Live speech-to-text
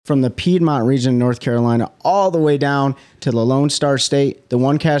from the Piedmont region of North Carolina all the way down to the Lone Star State. The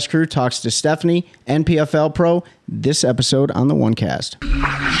OneCast crew talks to Stephanie, NPFL Pro, this episode on the OneCast.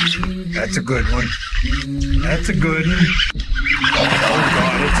 That's a good one. That's a good one. Oh,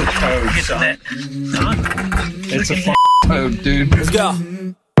 God, it's a toad, son. It's a toad, dude. Let's go.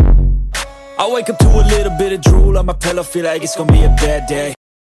 I wake up to a little bit of drool on my pillow, feel like it's gonna be a bad day.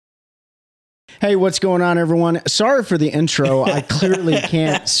 Hey, what's going on, everyone? Sorry for the intro. I clearly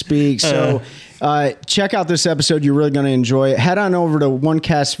can't speak. So check out this episode. You're really going to enjoy it. Head on over to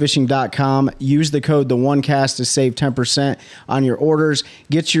onecastfishing.com. Use the code TheOneCast to save 10% on your orders.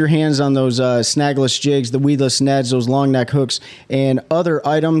 Get your hands on those snagless jigs, the weedless nets, those long neck hooks, and other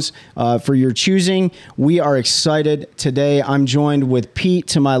items for your choosing. We are excited today. I'm joined with Pete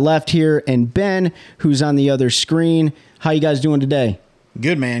to my left here and Ben, who's on the other screen. How you guys doing today?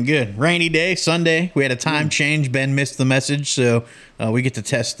 Good, man. Good. Rainy day, Sunday. We had a time change. Ben missed the message, so we get to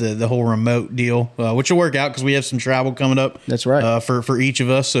test the whole remote deal, which will work out because we have some travel coming up. That's right. For each of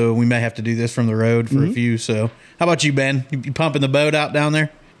us, so we may have to do this from the road for a few. So how about you, Ben? You pumping the boat out down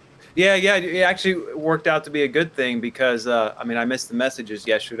there? Yeah. It actually worked out to be a good thing because, I missed the messages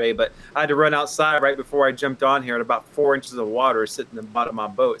yesterday, but I had to run outside right before I jumped on here, and about 4 inches of water sitting in the bottom of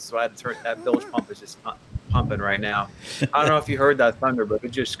my boat, so I had to turn that bilge pump is just pumping right now. I don't know if you heard that thunder, but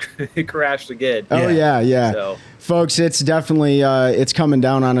it crashed again. Oh yeah. So, folks, it's definitely it's coming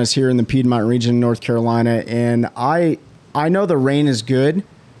down on us here in the Piedmont region, North Carolina, and I know the rain is good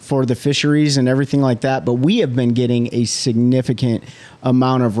for the fisheries and everything like that, but we have been getting a significant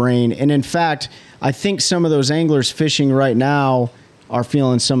amount of rain, and in fact, I think some of those anglers fishing right now are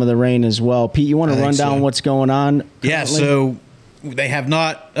feeling some of the rain as well. Pete, you want to run down what's going on currently? Yeah. So they have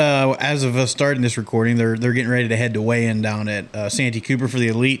not, as of us starting this recording, they're getting ready to head to weigh-in down at Santee Cooper for the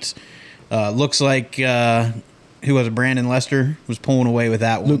elites. Looks like, who was it? Brandon Lester was pulling away with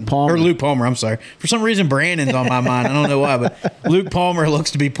that one. Luke Palmer, I'm sorry. For some reason, Brandon's on my mind. I don't know why, but Luke Palmer looks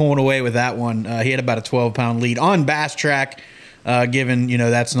to be pulling away with that one. He had about a 12-pound lead on Bass Track, given,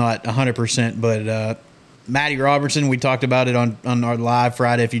 that's not 100%, but Matty Robertson, we talked about it on our live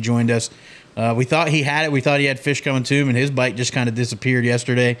Friday if you joined us. We thought he had it. We thought he had fish coming to him, and his bite just kind of disappeared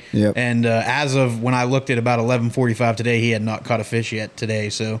yesterday. Yep. And as of when I looked at about 11:45 today, he had not caught a fish yet today.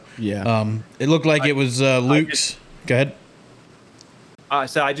 So it looked like it was Luke's. Go ahead.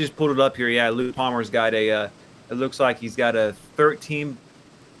 So I just pulled it up here. Yeah, Luke Palmer's got it looks like he's got a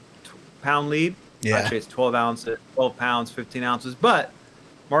 13-pound lead. Yeah. Actually, it's 12 pounds, 15 ounces. But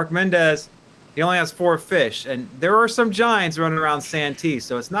Mark Mendez, he only has 4 fish, and there are some giants running around Santee,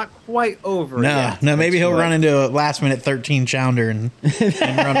 so it's not quite over yet. No, maybe he'll run into a last-minute 13-chounder and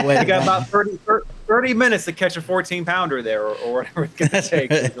run away. He got about 30 minutes to catch a 14-pounder there, or whatever it's going to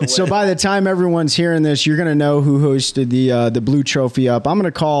take. So by the time everyone's hearing this, you're going to know who hosted the blue trophy up. I'm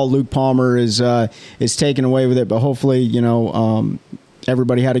going to call Luke Palmer is taken away with it, but hopefully,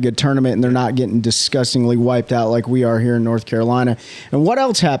 everybody had a good tournament and they're not getting disgustingly wiped out like we are here in North Carolina. And what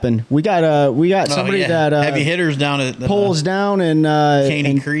else happened? We got somebody that heavy hitters down at poles down and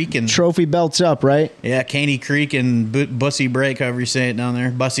Caney Creek and trophy belts up, right? Yeah, Caney Creek and Bussy Break, however you say it down there,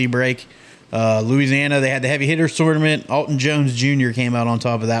 Bussy Break. Louisiana, they had the heavy hitters tournament. Alton Jones Jr. came out on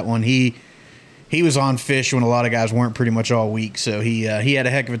top of that one. He was on fish when a lot of guys weren't pretty much all week, so he had a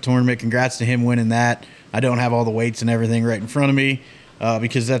heck of a tournament. Congrats to him winning that. I don't have all the weights and everything right in front of me.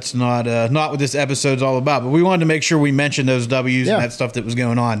 Because that's not what this episode's all about. But we wanted to make sure we mentioned those W's and that stuff that was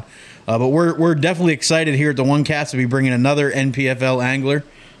going on. But we're definitely excited here at the OneCast to be bringing another NPFL angler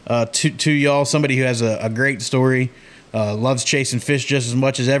to y'all. Somebody who has a great story, loves chasing fish just as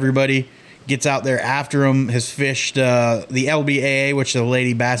much as everybody, gets out there after them, has fished the LBAA, which is the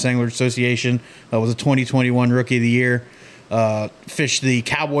Lady Bass Angler Association, was a 2021 Rookie of the Year. Fished the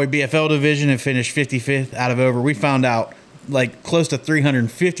Cowboy BFL division and finished 55th out of over. We found out like close to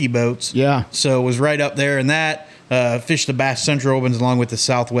 350 boats. Yeah. So it was right up there in that. Fished the Bass Central Opens along with the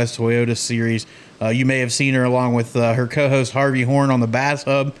Southwest Toyota Series. You may have seen her along with her co-host Harvey Horn on the Bass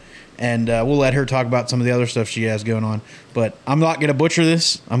Hub. And we'll let her talk about some of the other stuff she has going on. But I'm not going to butcher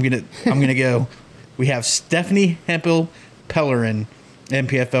this. I'm gonna go. We have Stephanie Hemphill-Pellerin,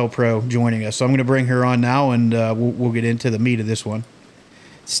 NPFL Pro, joining us. So I'm going to bring her on now, and we'll get into the meat of this one.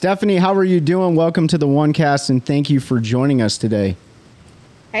 Stephanie, how are you doing? Welcome to the OneCast, and thank you for joining us today.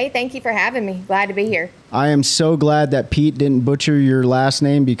 Hey, thank you for having me. Glad to be here. I am so glad that Pete didn't butcher your last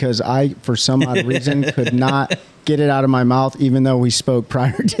name because I, for some odd reason, could not get it out of my mouth, even though we spoke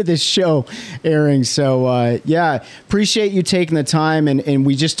prior to this show airing. So, appreciate you taking the time. And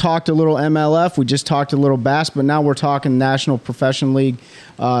we just talked a little MLF. We just talked a little Bass, but now we're talking National Professional League,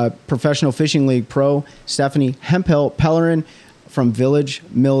 Professional Fishing League Pro, Stephanie Hemphill-Pellerin. from Village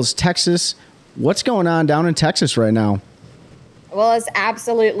Mills, Texas. What's going on down in Texas right now? Well, it's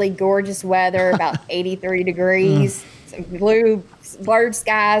absolutely gorgeous weather, about 83 degrees, some blurred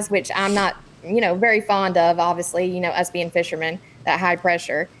skies, which I'm not, very fond of, obviously, us being fishermen, that high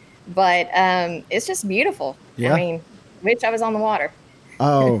pressure. But it's just beautiful. Yeah. I mean, wish I was on the water.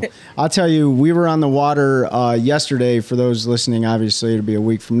 Oh, I'll tell you, we were on the water yesterday. For those listening, obviously it'll be a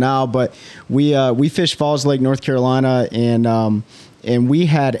week from now. But we fished Falls Lake, North Carolina, and we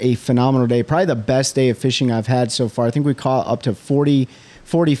had a phenomenal day. Probably the best day of fishing I've had so far. I think we caught up to 40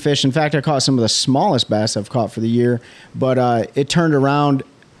 fish. In fact, I caught some of the smallest bass I've caught for the year. But it turned around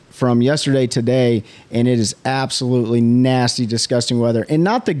from yesterday to today, and it is absolutely nasty, disgusting weather. And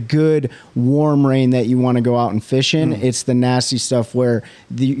not the good, warm rain that you want to go out and fish in. It's the nasty stuff where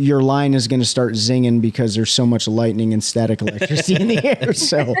your line is going to start zinging because there's so much lightning and static electricity in the air.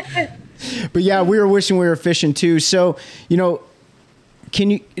 So, but yeah, we were wishing we were fishing too. So,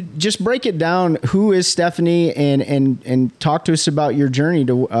 can you just break it down? Who is Stephanie, and talk to us about your journey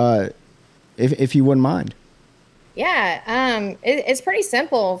to, if you wouldn't mind. Yeah, it's pretty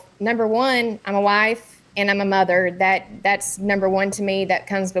simple. Number one, I'm a wife and I'm a mother. That's number one to me. That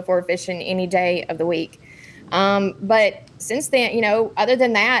comes before fishing any day of the week. But since then, other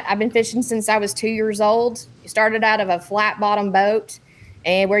than that, I've been fishing since I was 2 years old. Started out of a flat bottom boat,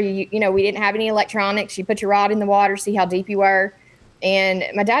 and where we didn't have any electronics. You put your rod in the water, see how deep you were. And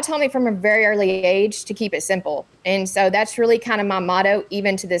my dad told me from a very early age to keep it simple. And so that's really kind of my motto,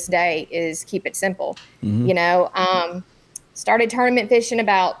 even to this day, is keep it simple. Started tournament fishing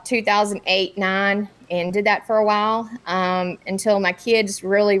about 2008, 9, and did that for a while until my kids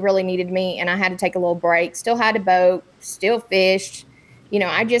really, really needed me. And I had to take a little break. Still had a boat, still fished.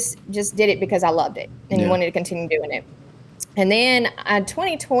 I just did it because I loved it and wanted to continue doing it. And then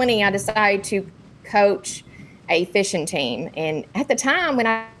 2020, I decided to coach a fishing team. And at the time when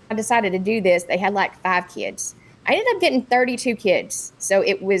I decided to do this, they had like 5 kids. I ended up getting 32 kids. So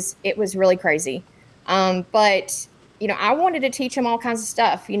it was really crazy. But I wanted to teach them all kinds of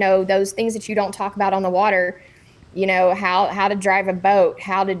stuff, those things that you don't talk about on the water, how to drive a boat,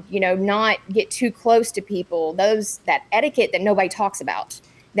 how to, not get too close to people, that etiquette that nobody talks about.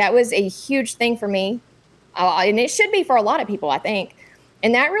 That was a huge thing for me. And it should be for a lot of people, I think.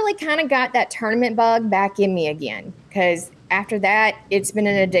 And that really kind of got that tournament bug back in me again, because after that, it's been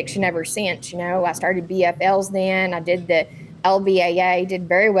an addiction ever since. I started BFLs then. I did the LBAA, did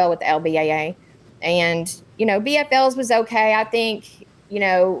very well with the LBAA. And, BFLs was okay. I think,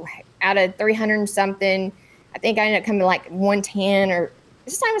 out of 300 and something, I think I ended up coming like 110 or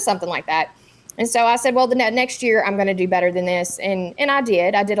something like that. And so I said, well, the next year I'm going to do better than this. And I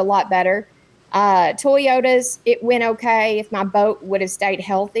did. I did a lot better. Toyotas, it went okay. If my boat would have stayed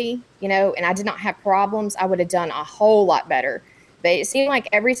healthy, and I did not have problems, I would have done a whole lot better. But it seemed like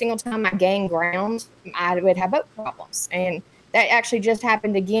every single time I gained ground, I would have boat problems. And that actually just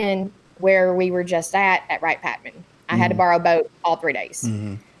happened again where we were just at Wright Patman. I had to borrow a boat all 3 days.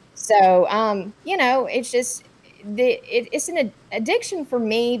 So, it's just, it's an addiction for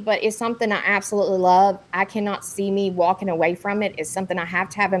me, but it's something I absolutely love. I cannot see me walking away from it. It's something I have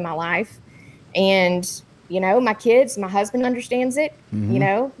to have in my life. And, my kids, my husband understands it. You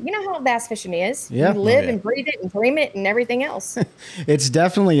know how bass fishing is. Yeah. You live and breathe it and dream it and everything else. It's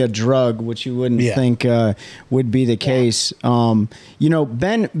definitely a drug, which you wouldn't think would be the case. Ben,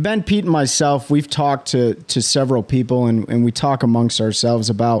 Pete, and myself, we've talked to several people, and we talk amongst ourselves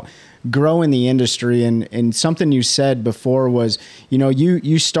about growing the industry. And something you said before was,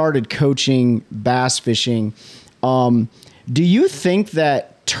 you started coaching bass fishing. Do you think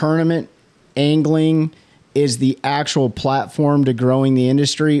that tournament angling is the actual platform to growing the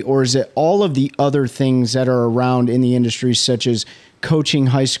industry, or is it all of the other things that are around in the industry, such as coaching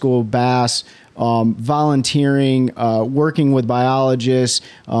high school bass, volunteering, working with biologists,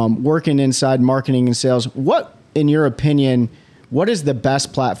 working inside marketing and sales? What, in your opinion, what is the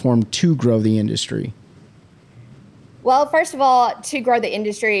best platform to grow the industry? Well, first of all, to grow the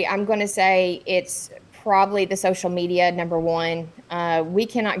industry, I'm going to say it's probably the social media, number one. We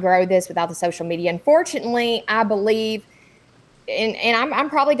cannot grow this without the social media. Unfortunately, I believe, and I'm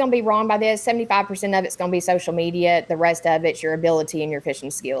probably going to be wrong by this, 75% of it's going to be social media. The rest of it's your ability and your fishing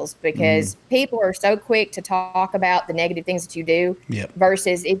skills, because people are so quick to talk about the negative things that you do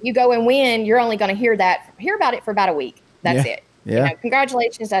versus if you go and win, you're only going to hear about it for about a week. That's it. Yeah.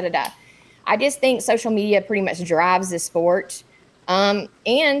 Congratulations, da-da-da. I just think social media pretty much drives this sport. And,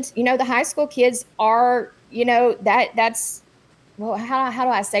 the high school kids are, that's, well, how do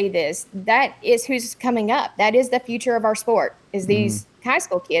I say this? That is who's coming up. That is the future of our sport, is these high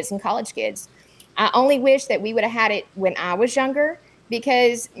school kids and college kids. I only wish that we would have had it when I was younger,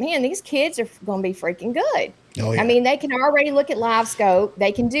 because man, these kids are going to be freaking good. Oh, yeah. I mean, they can already look at live scope.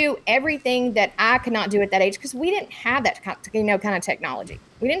 They can do everything that I could not do at that age, because we didn't have that kind of technology.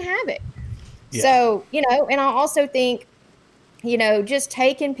 We didn't have it. Yeah. So, and I also think, just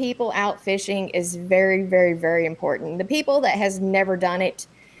taking people out fishing is very, very, very important. The people that has never done it,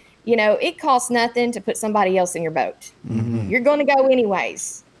 it costs nothing to put somebody else in your boat. Mm-hmm. You're going to go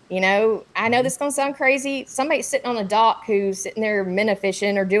anyways. I know this is going to sound crazy. Somebody's sitting on a dock who's sitting there minnow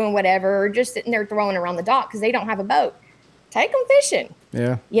fishing or doing whatever, or just sitting there throwing around the dock because they don't have a boat. Take them fishing.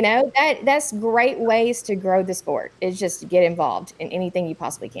 Yeah. That's great ways to grow the sport, is just to get involved in anything you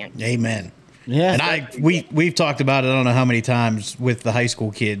possibly can. Amen. Yeah. And we've talked about it, I don't know how many times, with the high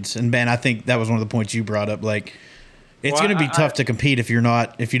school kids. And Ben, I think that was one of the points you brought up. Like, it's going to be tough to compete if you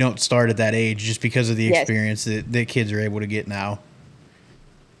don't start at that age, just because of the experience that kids are able to get now.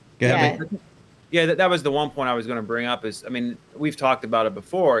 Go ahead. Yeah, that was the one point I was going to bring up is, I mean, we've talked about it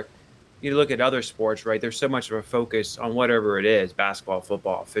before. You look at other sports, right? There's so much of a focus on whatever it is, basketball,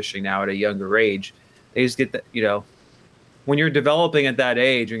 football, fishing now at a younger age. They just get that, when you're developing at that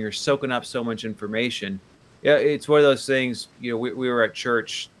age and you're soaking up so much information, it's one of those things. We were at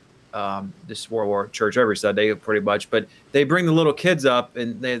church, this World War church every Sunday pretty much, but they bring the little kids up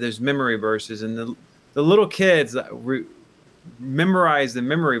and there's memory verses, and the little kids memorize the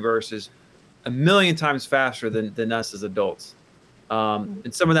memory verses a million times faster than us as adults.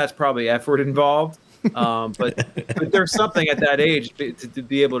 And some of that's probably effort involved. But there's something at that age to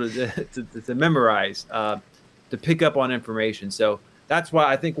be able to memorize, to pick up on information. So that's why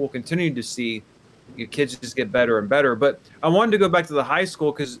I think we'll continue to see your kids just get better and better. But I wanted to go back to the high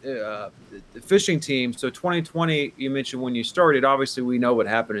school, because the fishing team, so 2020, you mentioned when you started, obviously we know what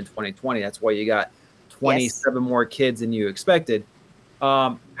happened in 2020. That's why you got 27 more kids than you expected.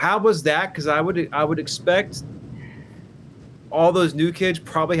 How was that? Because I would expect all those new kids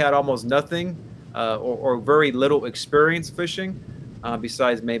probably had almost nothing or very little experience fishing,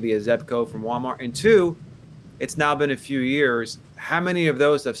 besides maybe a Zebco from Walmart. And two, it's now been a few years. How many of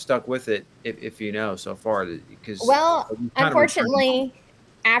those have stuck with it, if you know, so far? Because unfortunately,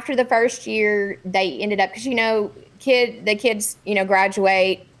 after the first year, they ended up, because the kids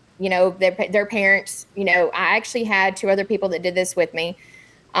graduate. Their parents. I actually had two other people that did this with me.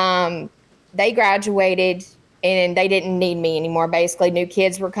 They graduated and they didn't need me anymore. Basically, new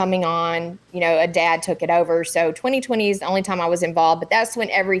kids were coming on. A dad took it over. So 2020 is the only time I was involved, but that's when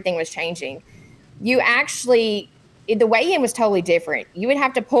everything was changing. The weigh-in was totally different. You would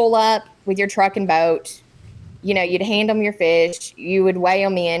have to pull up with your truck and boat. You'd hand them your fish. You would weigh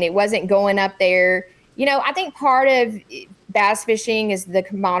them in. It wasn't going up there. I think part of bass fishing is the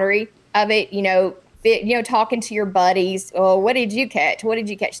camaraderie of it. Talking to your buddies. Oh, what did you catch? What did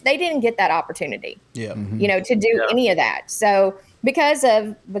you catch? They didn't get that opportunity. Yeah. To do any of that. So because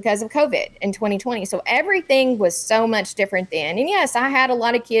of COVID in 2020, so everything was so much different then. And yes, I had a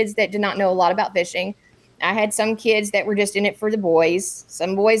lot of kids that did not know a lot about fishing. I had some kids that were just in it for the boys,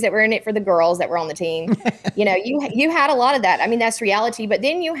 some boys that were in it for the girls that were on the team. You had a lot of that. I mean, that's reality. But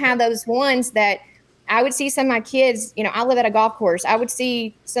then you have those ones that I would see some of my kids, I live at a golf course. I would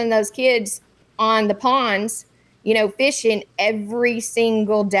see some of those kids on the ponds, fishing every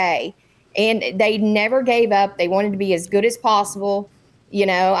single day. And they never gave up. They wanted to be as good as possible.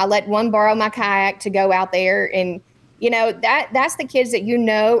 I let one borrow my kayak to go out there, and that's the kids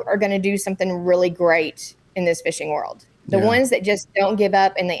that are going to do something really great in this fishing world. The ones that just don't give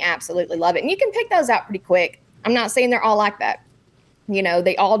up and they absolutely love it. And you can pick those out pretty quick. I'm not saying they're all like that.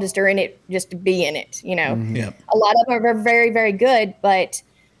 They all just are in it just to be in it. A lot of them are very, very good, but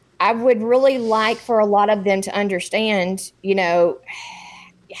I would really like for a lot of them to understand,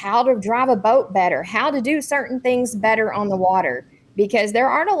 how to drive a boat better, how to do certain things better on the water. Because there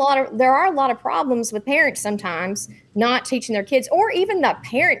are a lot of problems with parents sometimes not teaching their kids, or even the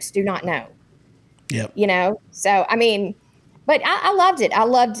parents do not know. Yep. So I mean, but I loved it. I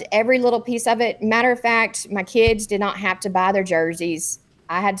loved every little piece of it. Matter of fact, my kids did not have to buy their jerseys.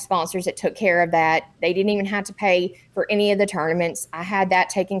 I had sponsors that took care of that. They didn't even have to pay for any of the tournaments. I had that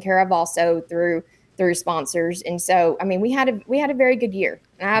taken care of also through sponsors. And so, I mean, we had a very good year,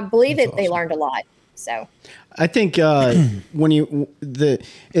 and I believe that they learned a lot. So I think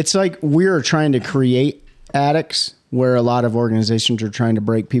it's like we're trying to create addicts, where a lot of organizations are trying to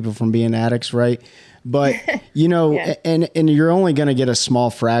break people from being addicts, right? But and you're only going to get a small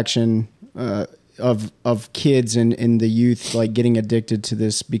fraction of kids and the youth like getting addicted to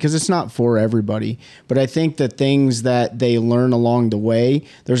this, because it's not for everybody. But I think the things that they learn along the way,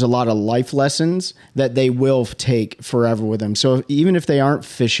 there's a lot of life lessons that they will take forever with them. So even if they aren't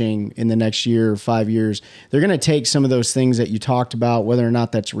fishing in the next year or 5 years, they're going to take some of those things that you talked about, whether or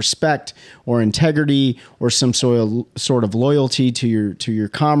not that's respect or integrity or some sort of loyalty to your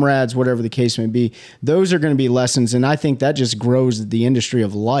comrades, whatever the case may be. Those are going to be lessons. And I think that just grows the industry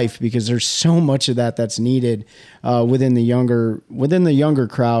of life, because there's so much of that's needed within the younger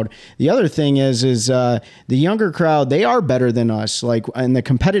crowd. The other thing is the younger crowd, they are better than us. Like on the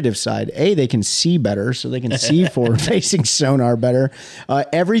competitive side, they can see better, so they can see forward facing sonar better.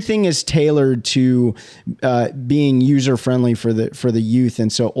 Everything is tailored to being user friendly for the youth,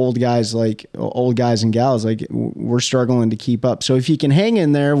 and so old guys and gals, like we're struggling to keep up. So if you can hang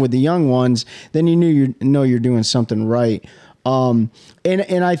in there with the young ones, then you know you're doing something right. And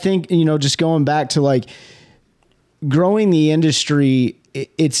I think, just going back to like growing the industry,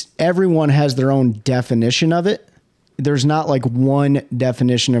 it's everyone has their own definition of it. There's not like one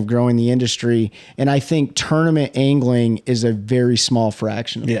definition of growing the industry. And I think tournament angling is a very small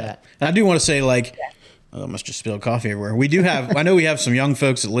fraction of that. And I do want to say, like, I must just spill coffee everywhere. We do have, I know we have some young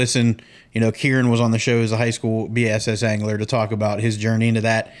folks that listen. Kieran was on the show as a high school BSS angler to talk about his journey into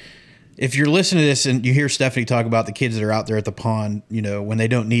that. If you're listening to this and you hear Stephanie talk about the kids that are out there at the pond, when they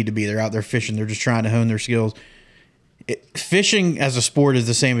don't need to be, they're out there fishing, they're just trying to hone their skills. Fishing as a sport is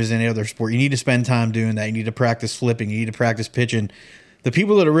the same as any other sport. You need to spend time doing that. You need to practice flipping. You need to practice pitching. The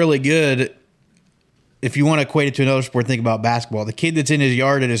people that are really good, if you want to equate it to another sport, think about basketball. The kid that's in his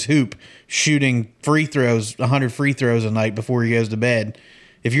yard at his hoop shooting free throws, 100 free throws a night before he goes to bed.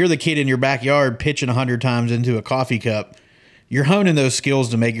 If you're the kid in your backyard pitching 100 times into a coffee cup, you're honing those skills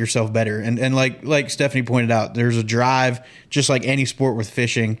to make yourself better. And like Stephanie pointed out, there's a drive, just like any sport with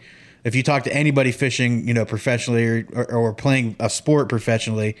fishing. If you talk to anybody fishing, professionally or playing a sport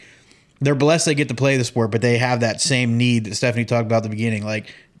professionally, they're blessed they get to play the sport, but they have that same need that Stephanie talked about at the beginning.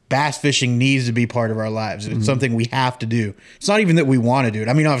 Like, bass fishing needs to be part of our lives. It's something we have to do. It's not even that we want to do it.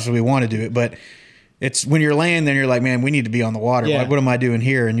 I mean, obviously we want to do it, but it's when you're laying there, you're like, man, we need to be on the water. Yeah. What am I doing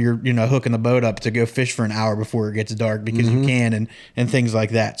here? And you're, hooking the boat up to go fish for an hour before it gets dark because you can and things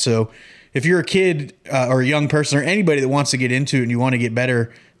like that. So if you're a kid or a young person or anybody that wants to get into it and you want to get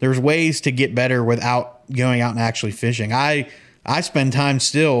better, there's ways to get better without going out and actually fishing. I spend time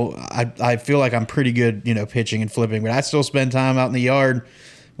still. I feel like I'm pretty good, pitching and flipping, but I still spend time out in the yard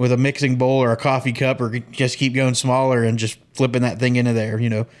with a mixing bowl or a coffee cup, or just keep going smaller and just flipping that thing into there,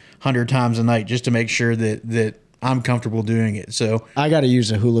 100 times a night, just to make sure that I'm comfortable doing it. So I got to use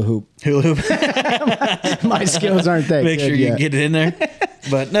a hula hoop. My skills aren't that Make good sure you yet. get it in there.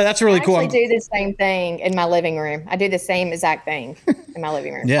 But no, that's really cool. I actually do the same thing in my living room. I do the same exact thing in my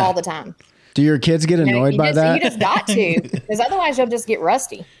living room all the time. Do your kids get annoyed by that? You just got to, because otherwise you'll just get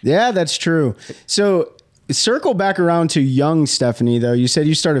rusty. Yeah, that's true. So circle back around to young Stephanie, though. You said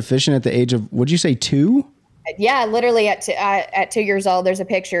you started fishing at the age of, would you say 2? Yeah, literally at 2 years old, there's a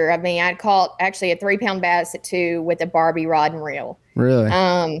picture of me. I'd caught actually a 3-pound bass at 2 with a Barbie rod and reel. Really?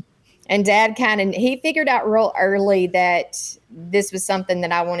 And Dad he figured out real early that this was something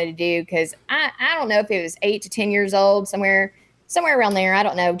that I wanted to do, because I don't know if it was 8 to 10 years old, somewhere around there. I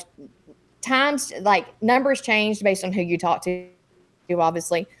don't know. Times, like, numbers changed based on who you talk to,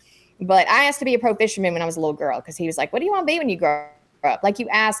 obviously. But I asked to be a pro fisherman when I was a little girl, because he was like, what do you want to be when you grow up? Like, you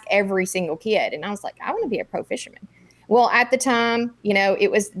ask every single kid. And I was like, I want to be a pro fisherman. Well, at the time,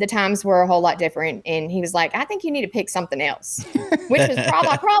 the times were a whole lot different. And he was like, I think you need to pick something else, which was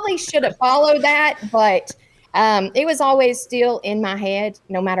I probably should have followed that. But it was always still in my head,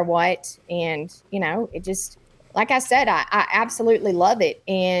 no matter what. And, it just, like I said, I absolutely love it.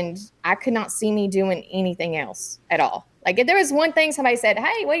 And I could not see me doing anything else at all. Like, if there was one thing somebody said,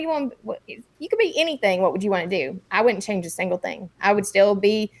 hey, what do you want? You could be anything. What would you want to do? I wouldn't change a single thing. I would still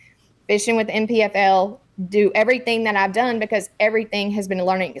be fishing with the NPFL, do everything that I've done, because everything has been a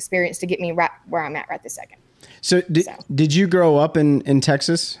learning experience to get me right where I'm at right this second. So did you grow up in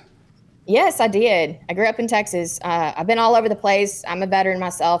Texas? Yes, I did. I grew up in Texas. I've been all over the place. I'm a veteran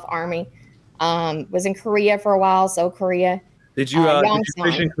myself, Army. Was in Korea for a while, so Korea. Did you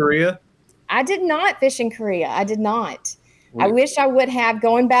fish in Korea? I did not fish in Korea. I did not. I wish I would have.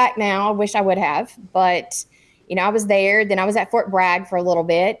 Going back now, I wish I would have. But, I was there. Then I was at Fort Bragg for a little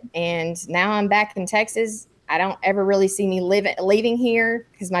bit. And now I'm back in Texas. I don't ever really see me leaving here,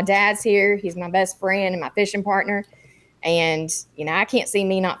 because my dad's here. He's my best friend and my fishing partner. And, I can't see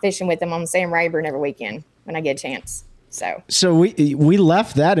me not fishing with him on Sam Rayburn every weekend when I get a chance. So we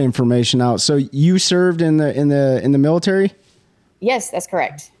left that information out. So you served in the military? Yes, that's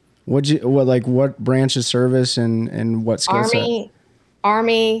correct. What branch of service and what skill set?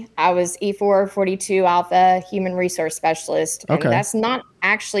 Army. I was E4 42 Alpha Human Resource Specialist. And Okay. that's not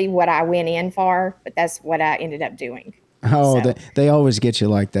actually what I went in for, but that's what I ended up doing. Oh, So. they always get you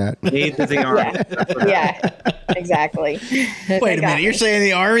like that. Need to the Army. Yeah, exactly. Wait a minute. You're saying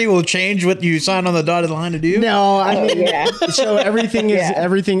the Army will change what you sign on the dotted line to do? No, I mean, yeah. so everything is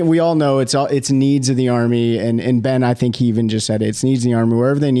everything. We all know it's needs of the Army, and Ben, I think he even just said it's needs of the Army.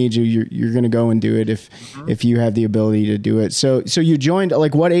 Wherever they need you, you're going to go and do it if you have the ability to do it. So you joined.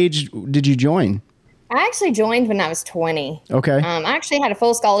 Like, what age did you join? I actually joined when I was 20. Okay. I actually had a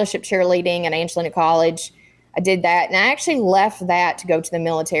full scholarship cheerleading at Angelina College. I did that, and I actually left that to go to the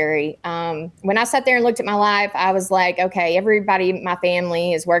military. When I sat there and looked at my life, I was like, okay, everybody in my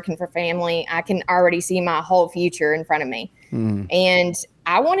family is working for family. I can already see my whole future in front of me. And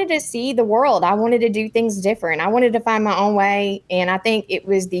I wanted to see the world. I wanted to do things different. I wanted to find my own way, and I think it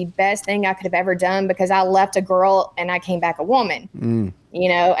was the best thing I could have ever done because I left a girl and I came back a woman,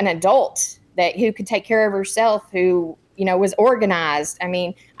 an adult who could take care of herself, who was organized. I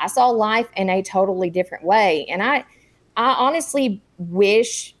mean, I saw life in a totally different way. And I honestly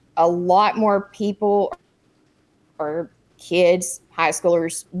wish a lot more people or kids, high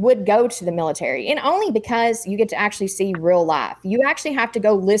schoolers would go to the military, and only because you get to actually see real life. You actually have to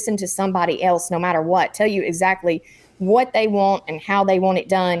go listen to somebody else, no matter what, tell you exactly what they want and how they want it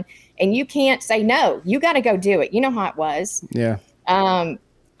done. And you can't say no, you got to go do it. You know how it was. Yeah. I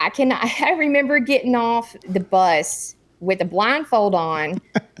remember getting off the bus with a blindfold on,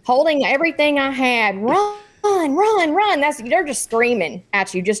 holding everything I had, run. They're just screaming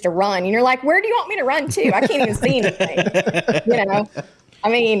at you just to run. And you're like, where do you want me to run to? I can't even see anything. I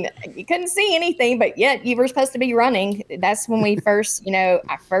mean, you couldn't see anything, but yet you were supposed to be running. That's when we first,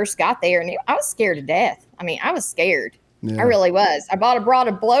 I first got there, and I was scared to death. I mean, I was scared. Yeah. I really was. I brought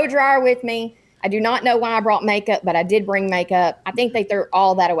a blow dryer with me. I do not know why I brought makeup, but I did bring makeup. I think they threw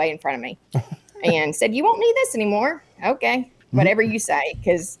all that away in front of me and said, you won't need this anymore. Okay, whatever you say.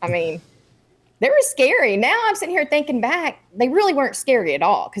 Because, I mean, they were scary. Now I'm sitting here thinking back, they really weren't scary at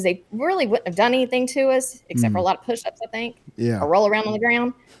all because they really wouldn't have done anything to us except for a lot of push-ups, I think, or roll around on the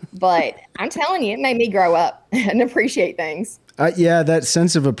ground. But I'm telling you, it made me grow up and appreciate things. Yeah, that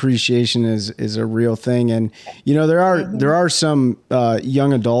sense of appreciation is a real thing. And, there are some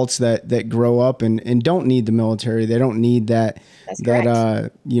young adults that grow up and don't need the military. They don't need that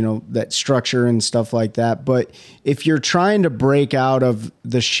structure and stuff like that. But if you're trying to break out of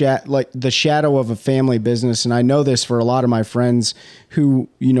the shadow of a family business, and I know this for a lot of my friends who,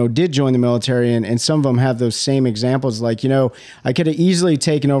 did join the military, and some of them have those same examples. Like, I could have easily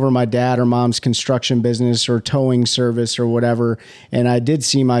taken over my dad or mom's construction business or towing service or whatever. And I did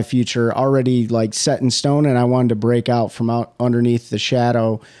see my future already like set in stone, and I wanted to break out from out underneath the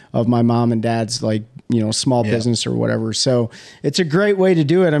shadow of my mom and dad's small business or whatever. So it's a great way to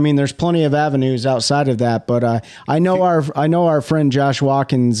do it. I mean, there's plenty of avenues outside of that, but I know our friend Josh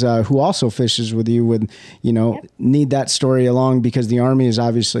Watkins, who also fishes with you, would need that story along because the Army is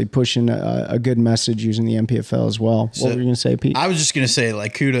obviously pushing a good message using the NPFL as well. What were you going to say, Pete? I was just going to say,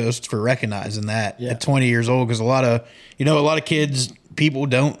 kudos for recognizing that at 20 years old, because a lot of kids, people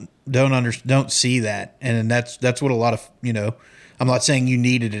don't see that, and that's what a lot of I'm not saying you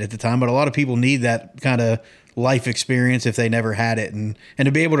needed it at the time, but a lot of people need that kind of life experience if they never had it, and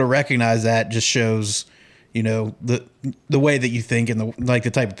to be able to recognize that just shows the way that you think and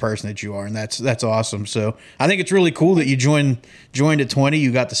the type of person that you are, and that's awesome. So I think it's really cool that you joined at 20.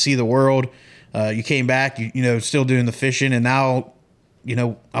 You got to see the world. You came back. You still doing the fishing, and now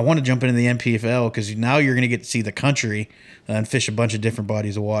I want to jump into the NPFL because now you're going to get to see the country and fish a bunch of different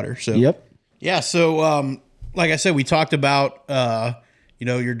bodies of water. So yeah. So like I said, we talked about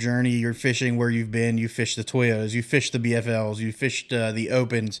your journey, your fishing, where you've been. You fished the Toyotas, you fished the BFLs, you fished the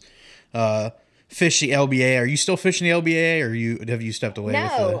Opens, fished the LBA. Are you still fishing the LBA, or have you stepped away?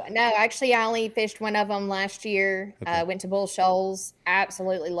 No. Actually, I only fished one of them last year. Okay. Went to Bull Shoals.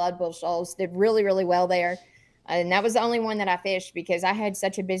 Absolutely loved Bull Shoals. Did really, really well there. And that was the only one that I fished because I had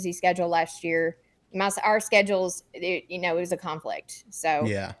such a busy schedule last year. Our schedules, it was a conflict. So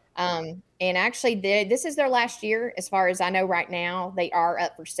yeah. And actually, this is their last year, as far as I know right now. They are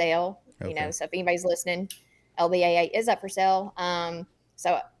up for sale. Okay. So if anybody's listening, LBAA is up for sale.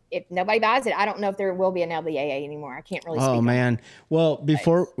 So if nobody buys it, I don't know if there will be an LBAA anymore. I can't really speak on man. Well,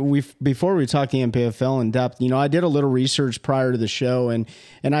 before we talk the NPFL in depth, I did a little research prior to the show, and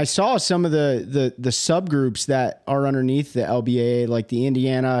I saw some of the subgroups that are underneath the LBAA, like the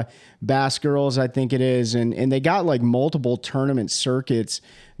Indiana Bass Girls, I think it is, and they got like multiple tournament circuits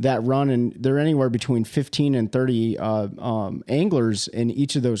that run, and they're anywhere between 15 and 30 anglers in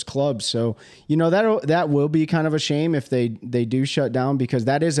each of those clubs. So, that will be kind of a shame if they do shut down, because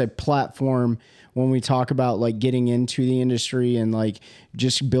that is a platform when we talk about like getting into the industry and like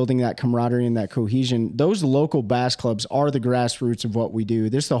just building that camaraderie and that cohesion. Those local bass clubs are the grassroots of what we do.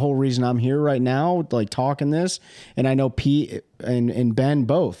 This is the whole reason I'm here right now, like talking this. And I know Pete and Ben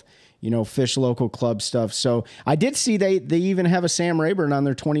both, fish local club stuff. So I did see they even have a Sam Rayburn on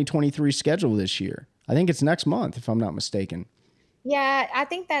their 2023 schedule this year. I think it's next month, if I'm not mistaken. Yeah, I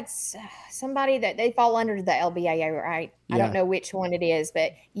think that's somebody that they fall under the LBAA, right? Yeah. I don't know which one it is,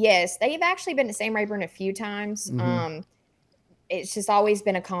 but yes, they've actually been to Sam Rayburn a few times. It's just always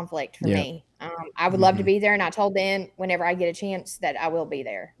been a conflict for me. I would love to be there, and I told them whenever I get a chance that I will be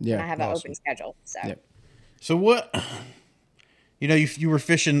there. Yeah, and I have an open schedule. So, So what? You were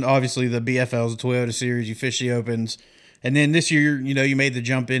fishing, obviously, the BFLs, the Toyota Series. You fished the Opens. And then this year, you made the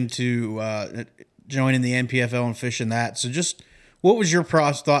jump into joining the NPFL and fishing that. So just what was your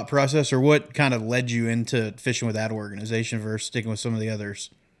thought process, or what kind of led you into fishing with that organization versus sticking with some of the others?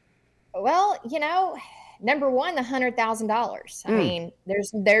 Well, number one, the $100,000. I mean,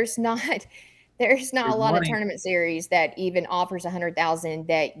 there's not a lot of tournament series that even offers $100,000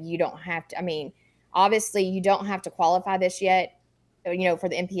 that you don't have to. I mean, obviously, you don't have to qualify this yet, for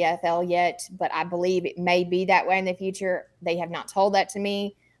the NPFL yet, but I believe it may be that way in the future. They have not told that to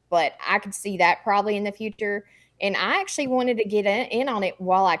me, but I could see that probably in the future. And I actually wanted to get in on it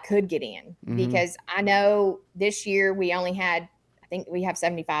while I could get in, because I know this year we only had, I think we have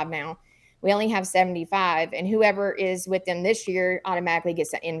 75 now. We only have 75, and whoever is with them this year automatically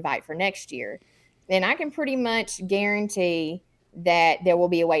gets an invite for next year. Then I can pretty much guarantee that there will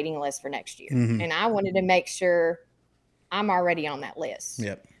be a waiting list for next year. And I wanted to make sure I'm already on that list.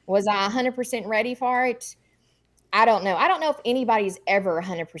 Yep. Was I 100% ready for it? I don't know. I don't know if anybody's ever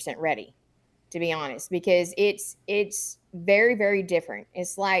 100% ready, to be honest, because it's very, very different.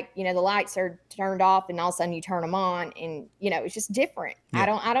 It's like, the lights are turned off and all of a sudden you turn them on, and, it's just different.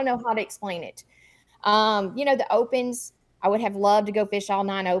 Yeah. I don't know how to explain it. The Opens, I would have loved to go fish all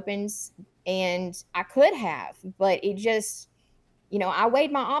 9 Opens, and I could have, but it just, I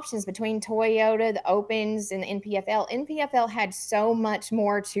weighed my options between Toyota, the Opens, and the NPFL. NPFL had so much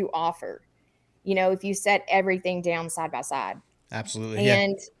more to offer, if you set everything down side by side. Absolutely.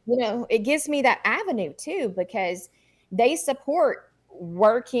 And, it gives me that avenue too, because they support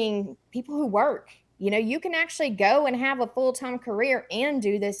working people who work. You can actually go and have a full-time career and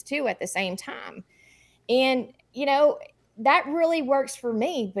do this too at the same time. And, that really works for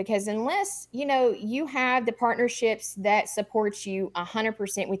me, because unless, you have the partnerships that support you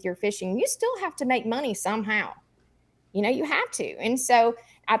 100% with your fishing, you still have to make money somehow. You have to. And so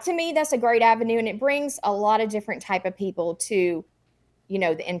to me, that's a great avenue, and it brings a lot of different type of people to, the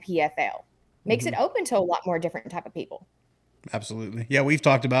NPFL. Makes it open to a lot more different type of people. Absolutely. Yeah, we've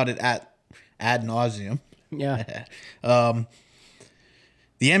talked about it ad nauseum. Yeah. The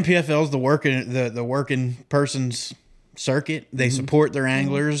NPFL is the working person's circuit. They support their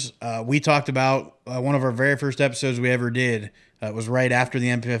anglers. We talked about one of our very first episodes we ever did. It was right after the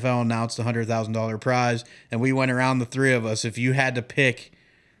NPFL announced the $100,000 prize, and we went around, the three of us. If you had to pick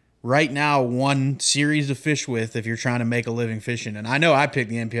right now one series to fish with if you're trying to make a living fishing, and I know I picked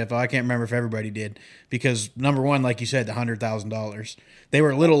the NPFL. I can't remember if everybody did, because number one, like you said, the $100,000. They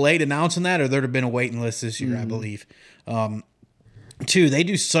were a little late announcing that, or there'd have been a waiting list this year, I believe. Two, they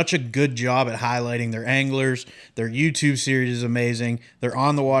do such a good job at highlighting their anglers. Their YouTube series is amazing. Their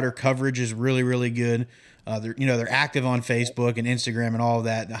on the water coverage is really, really good. They're active on Facebook and Instagram and all of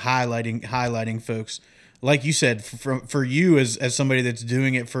that, highlighting folks. Like you said, for you as somebody that's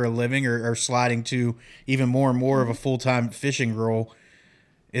doing it for a living, or sliding to even more and more of a full-time fishing role,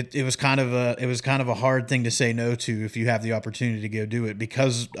 it was kind of a hard thing to say no to if you have the opportunity to go do it,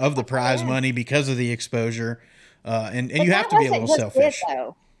 because of the prize money, because of the exposure. And you have to be able to selfish.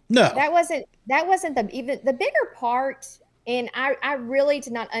 No, that wasn't the bigger part. And I really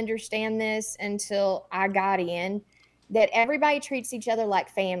did not understand this until I got in, that everybody treats each other like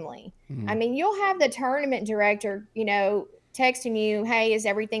family. I mean, you'll have the tournament director, texting you, hey, is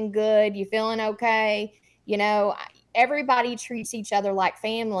everything good? You feeling okay? Everybody treats each other like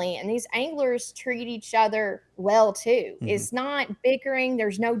family, and these anglers treat each other well too. It's not bickering.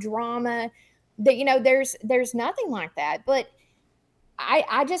 There's no drama. There's nothing like that. But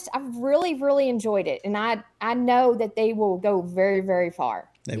I've really, really enjoyed it. And I know that they will go very, very far.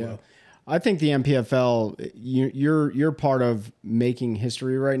 They will. I think the NPFL, you're part of making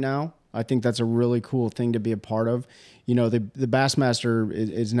history right now. I think that's a really cool thing to be a part of. You know, the Bassmaster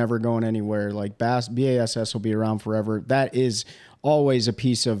is never going anywhere. Like BASS will be around forever. That is always a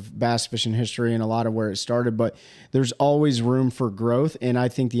piece of bass fishing history and a lot of where it started, but there's always room for growth. And I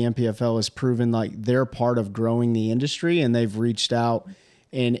think the NPFL has proven like they're part of growing the industry, and they've reached out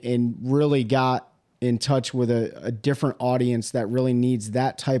and really got in touch with a different audience that really needs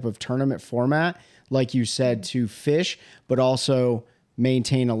that type of tournament format, like you said, to fish, but also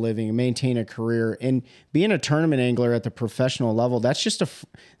maintain a living, maintain a career. And being a tournament angler at the professional level, that's just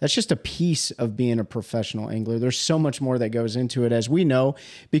a piece of being a professional angler. There's so much more that goes into it, as we know,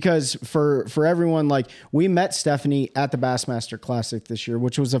 because for everyone, like, we met Stephanie at the Bassmaster Classic this year,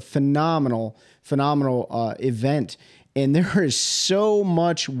 which was a phenomenal event. And there is so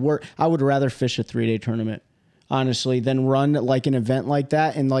much work. I would rather fish a 3-day tournament, honestly, than run like an event like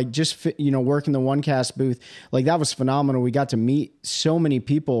that. And like just, work in the one cast booth. Like, that was phenomenal. We got to meet so many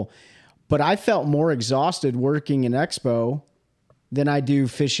people, but I felt more exhausted working an expo than I do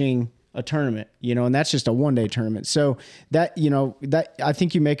fishing a tournament, and that's just a 1-day tournament. So that, that I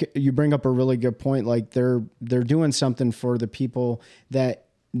think you bring up a really good point. Like, they're doing something for the people that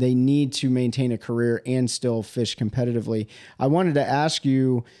they need to maintain a career and still fish competitively. I wanted to ask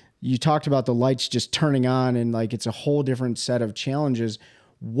you, you talked about the lights just turning on and like it's a whole different set of challenges.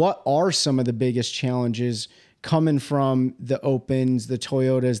 What are some of the biggest challenges coming from the Opens, the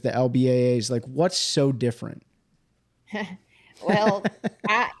Toyotas, the LBAAs? Like, what's so different? Well,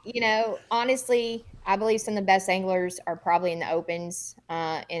 honestly, I believe some of the best anglers are probably in the Opens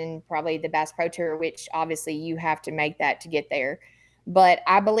and probably the Bass Pro Tour, which obviously you have to make that to get there. But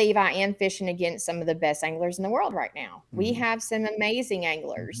I believe I am fishing against some of the best anglers in the world right now. Mm-hmm. We have some amazing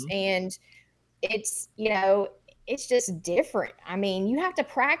anglers, and it's just different. I mean, you have to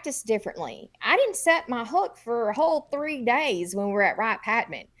practice differently. I didn't set my hook for a whole 3 days when we were at Wright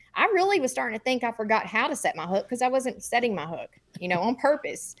Patman. I really was starting to think I forgot how to set my hook because I wasn't setting my hook, on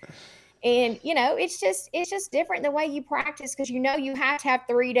purpose. And, it's just different the way you practice, because you have to have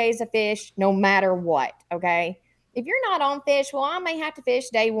 3 days of fish no matter what. Okay. If you're not on fish, well, I may have to fish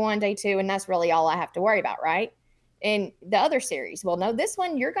day 1, day 2, and that's really all I have to worry about, right? And the other series, well, no, this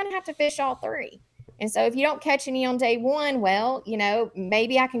one, you're going to have to fish all 3. And so if you don't catch any on day 1, well,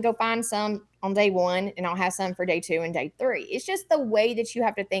 maybe I can go find some on day 1 and I'll have some for day 2 and day 3. It's just the way that you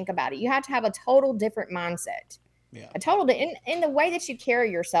have to think about it. You have to have a total different mindset. Yeah. In the way that you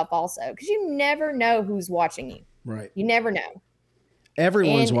carry yourself also, because you never know who's watching you. Right. You never know.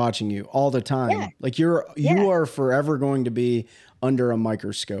 Everyone's watching you all the time. Yeah. Like you are forever going to be under a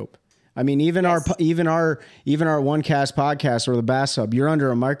microscope. I mean, even our One Cast podcast or the Bass Hub, you're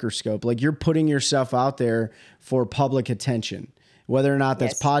under a microscope. Like, you're putting yourself out there for public attention, whether or not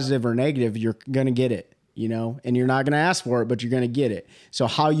that's positive or negative. You're going to get it, and you're not going to ask for it, but you're going to get it. So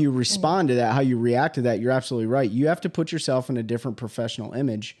how you respond to that, how you react to that, you're absolutely right. You have to put yourself in a different professional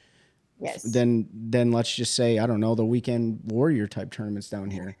image. Yes. Then let's just say, I don't know, the Weekend Warrior type tournaments down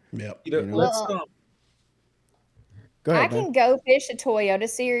here. Yep. Let's go ahead, I can go fish a Toyota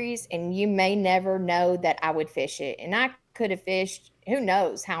series, and you may never know that I would fish it. And I could have fished who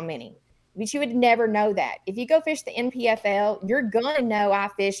knows how many, but you would never know that. If you go fish the NPFL, you're gonna know I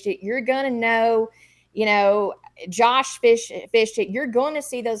fished it. You're gonna know, Josh fished it. You're gonna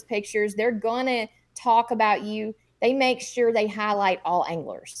see those pictures. They're gonna talk about you. They make sure they highlight all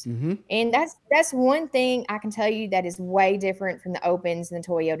anglers. Mm-hmm. And that's one thing I can tell you that is way different from the Opens and the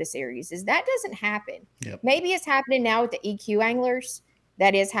Toyota series, is that doesn't happen. Yep. Maybe it's happening now with the EQ anglers.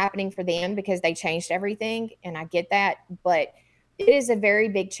 That is happening for them because they changed everything, and I get that. But it is a very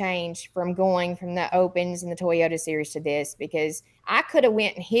big change from going from the Opens and the Toyota series to this, because I could have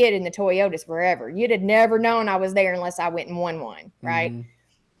went and hid in the Toyotas forever. You'd have never known I was there unless I went and won one, right? Mm-hmm.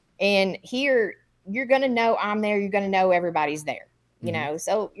 And here, you're going to know I'm there. You're going to know everybody's there,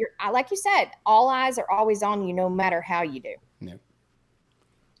 So like you said, all eyes are always on you, no matter how you do. Yeah.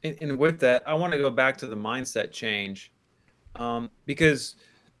 And with that, I want to go back to the mindset change, because,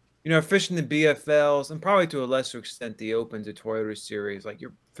 fishing the BFLs and probably to a lesser extent the Opens or Toyota series, like,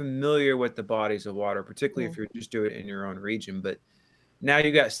 you're familiar with the bodies of water, particularly if you're just doing it in your own region. But now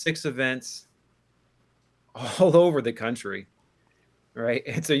you got 6 events all over the country. Right.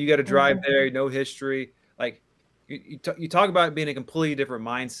 And so you got to drive there, no history. Like, you talk about it being a completely different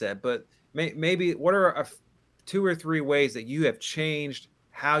mindset, but maybe what are 2 or 3 ways that you have changed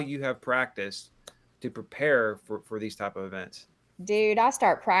how you have practiced to prepare for these type of events? Dude, I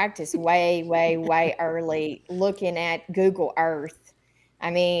start practice way, way, way early, looking at Google Earth.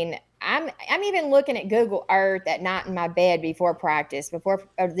 I mean, I'm even looking at Google Earth at night in my bed before practice, before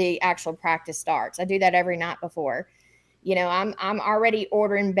the actual practice starts. I do that every night before. I'm already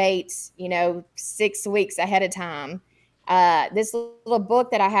ordering baits, 6 weeks ahead of time. This little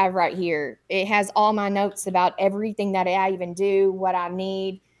book that I have right here, it has all my notes about everything that I even do, what I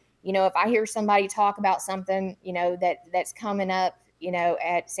need. If I hear somebody talk about something, that's coming up,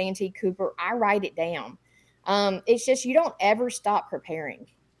 at Santee Cooper, I write it down. It's just, you don't ever stop preparing.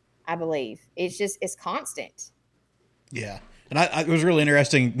 I believe it's constant. Yeah. And it was really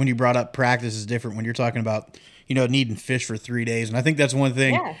interesting when you brought up practice is different when you're talking about, needing fish for 3 days. And I think that's one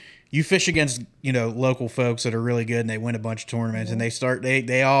thing. Yeah. You fish against, local folks that are really good and they win a bunch of tournaments, and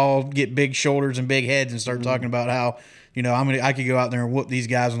they all get big shoulders and big heads and start talking about how, I could go out there and whoop these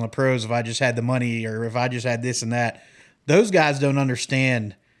guys on the pros if I just had the money or if I just had this and that. Those guys don't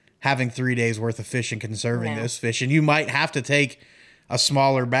understand having 3 days worth of fish and conserving those fish. And you might have to take a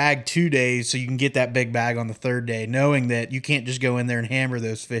smaller bag 2 days so you can get that big bag on the third day, knowing that you can't just go in there and hammer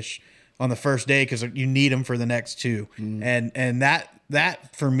those fish on the first day because you need them for the next two. And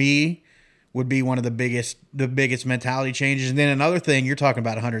that for me would be one of the biggest mentality changes. And then another thing, you're talking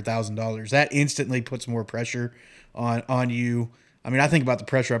about $100,000. That instantly puts more pressure on you. I mean, I think about the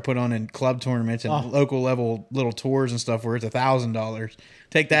pressure I put on in club tournaments and local level little tours and stuff where it's $1,000.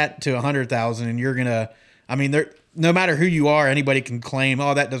 Take that to $100,000 and you're gonna. I mean, no matter who you are, anybody can claim,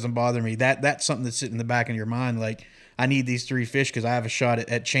 "Oh, that doesn't bother me." That's something that's sitting in the back of your mind. Like, I need these 3 fish because I have a shot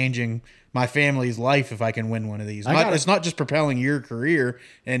at changing my family's life if I can win one of these. It's not just propelling your career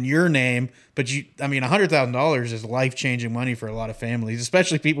and your name, but $100,000 is life-changing money for a lot of families,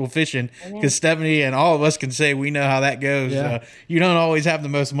 especially people fishing, because Stephanie and all of us can say we know how that goes. Yeah. You don't always have the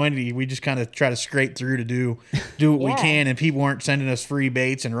most money. We just kind of try to scrape through to do what we can, and people aren't sending us free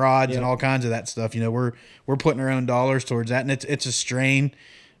baits and rods and all kinds of that stuff. We're putting our own dollars towards that, and it's a strain.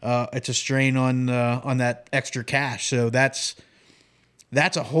 It's a strain on that extra cash. So that's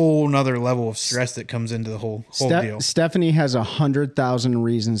a whole nother level of stress that comes into the whole deal. Stephanie has 100,000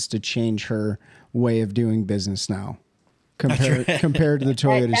 reasons to change her way of doing business now, compared to the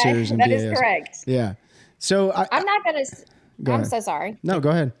Toyota Series and that DAS. That is correct. Yeah. So I'm not going to. I'm so sorry. No, go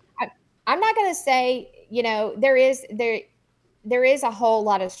ahead. I'm not going to say. There is a whole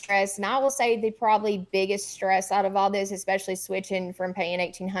lot of stress, and I will say the probably biggest stress out of all this, especially switching from paying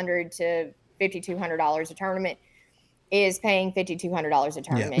 $1,800 to $5,200 a tournament, is paying $5,200 a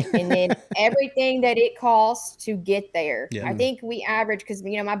tournament, and then everything that it costs to get there. Yeah. I think we average, because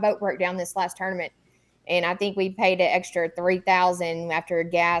my boat broke down this last tournament, and I think we paid an extra $3,000 after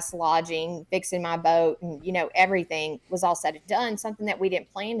gas, lodging, fixing my boat, and everything was all said and done. Something that we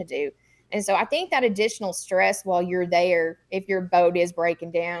didn't plan to do. And so I think that additional stress while you're there, if your boat is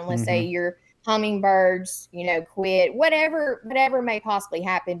breaking down, let's say your hummingbirds, quit, whatever may possibly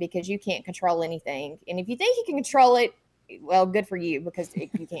happen, because you can't control anything. And if you think you can control it, well, good for you, because you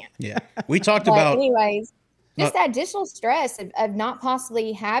can't. Yeah. We talked about. Anyways, just that additional stress of not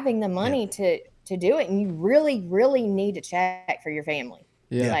possibly having the money to do it. And you really, really need to check for your family.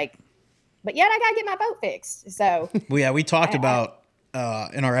 Yeah. But yet I got to get my boat fixed. So. Well, yeah, we talked about.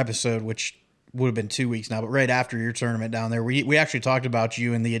 In our episode, which would have been 2 weeks now, but right after your tournament down there, we actually talked about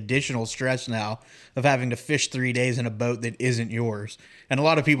you and the additional stress now of having to fish 3 days in a boat that isn't yours. And a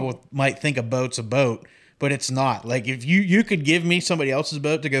lot of people might think a boat's a boat, but it's not. Like, if you could give me somebody else's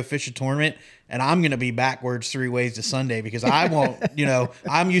boat to go fish a tournament, and I'm going to be backwards 3 ways to Sunday, because I won't,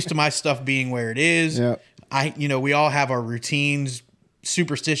 I'm used to my stuff being where it is. Yep. We all have our routines,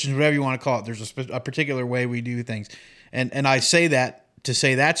 superstitions, whatever you want to call it. There's a particular way we do things. And I say that to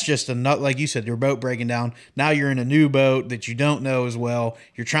say that's just like you said, your boat breaking down. Now you're in a new boat that you don't know as well.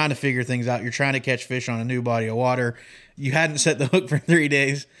 You're trying to figure things out. You're trying to catch fish on a new body of water. You hadn't set the hook for 3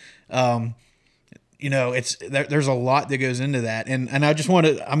 days. There's a lot that goes into that. And I'm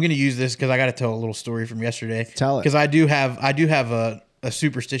going to use this because I got to tell a little story from yesterday. Tell it. Because I do have a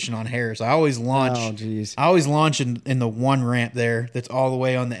superstition on hares. I always launch. Oh, geez. I always launch in the one ramp there that's all the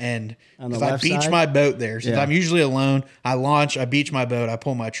way on the end. Because I beach my boat there. Since I'm usually alone, I launch, I beach my boat, I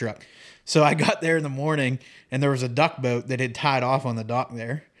pull my truck. So I got there in the morning, and there was a duck boat that had tied off on the dock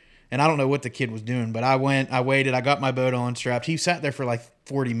there. And I don't know what the kid was doing, but I waited, I got my boat on strapped. He sat there for like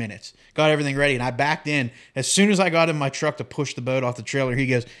 40 minutes, got everything ready, and I backed in. As soon as I got in my truck to push the boat off the trailer, he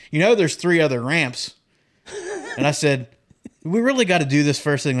goes, there's 3 other ramps. And I said, we really got to do this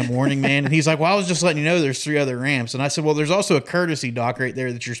first thing in the morning, man. And he's like, well, I was just letting you know there's 3 other ramps. And I said, well, there's also a courtesy dock right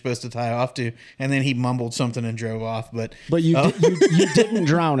there that you're supposed to tie off to. And then he mumbled something and drove off. But you didn't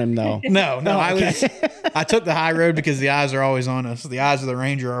drown him, though. No. Okay. I took the high road because the eyes are always on us. The eyes of the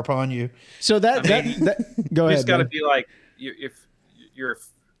ranger are upon you. So go ahead. It's got to be like, if you're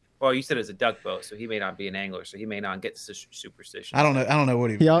Well, you said it's a duck boat, so he may not be an angler, so he may not get superstition. I don't know what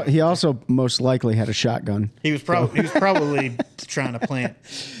He also most likely had a shotgun. He was probably trying to plant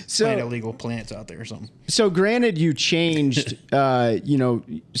illegal plants out there or something. So granted, you changed,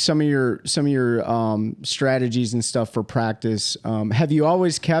 some of your strategies and stuff for practice. Have you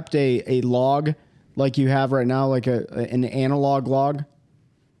always kept a log like you have right now, like an analog log?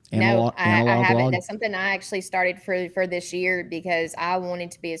 No, I haven't. Log? That's something I actually started for this year because I wanted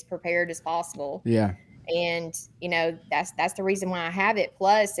to be as prepared as possible. Yeah. And, that's the reason why I have it.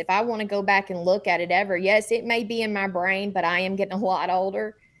 Plus, if I want to go back and look at it ever, yes, it may be in my brain, but I am getting a lot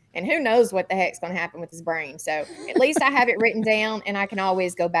older. And who knows what the heck's going to happen with his brain. So at least I have it written down, and I can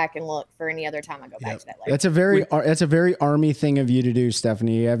always go back and look for any other time I go back to that later. That's a very Army thing of you to do,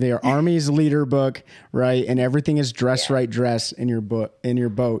 Stephanie. You have your Army's leader book, right? And everything is right dress in your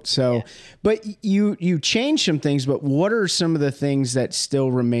boat. So, but you changed some things, but what are some of the things that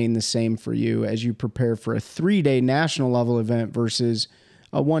still remain the same for you as you prepare for a 3-day national level event versus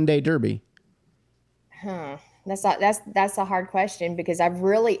a 1-day derby? That's a hard question because I've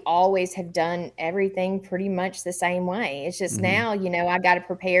really always have done everything pretty much the same way. It's just now, I got to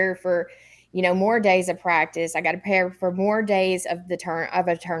prepare for, more days of practice. I got to prepare for more days of a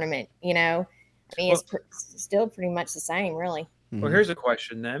tournament. I mean, it's still pretty much the same, really. Well, here's a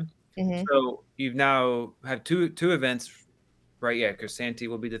question then. Mm-hmm. So you've now had two events, right? Yeah, because Santee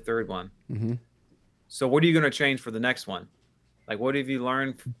will be the third one. Mm-hmm. So what are you going to change for the next one? Like, what have you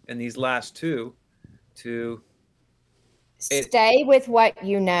learned in these last two to stay with what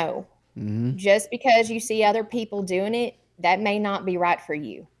you know? Mm-hmm. Just because you see other people doing it, that may not be right for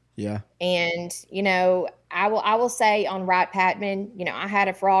you. Yeah. And, I will say on Wright Patman, I had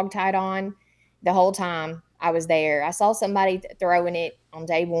a frog tied on the whole time I was there. I saw somebody throwing it on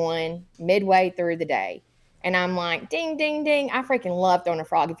day one, midway through the day. And I'm like, ding, ding, ding. I freaking love throwing a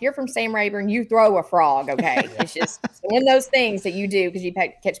frog. If you're from Sam Rayburn, you throw a frog, okay? It's just one of those things that you do because you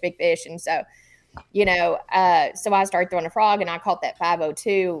catch big fish. And so, so I started throwing a frog, and I caught that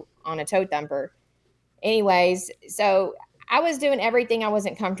 502 on a toe thumper. Anyways, so I was doing everything I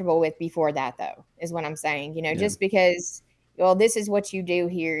wasn't comfortable with before that, though, is what I'm saying. Just because, this is what you do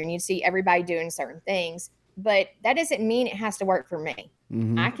here, and you see everybody doing certain things, but that doesn't mean it has to work for me.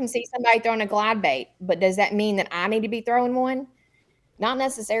 Mm-hmm. I can see somebody throwing a glide bait, but does that mean that I need to be throwing one? Not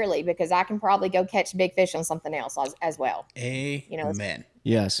necessarily, because I can probably go catch big fish on something else as well. Amen.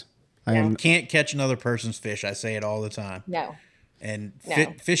 Yes. You can't catch another person's fish. I say it all the time. No. And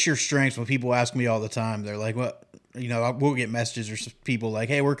fish your strengths. When people ask me all the time, they're like, "What?" We'll get messages or people like,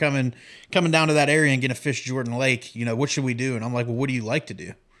 "Hey, we're coming down to that area and gonna fish Jordan Lake. What should we do?" And I'm like, "Well, what do you like to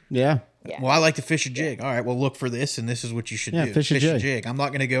do?" Yeah. Well, I like to fish a jig. All right. Well, look for this, and this is what you should do. Fish a jig. I'm not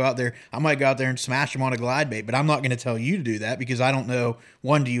going to go out there. I might go out there and smash them on a glide bait, but I'm not going to tell you to do that because I don't know.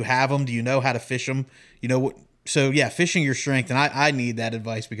 One, do you have them? Do you know how to fish them? So fishing your strength, and I need that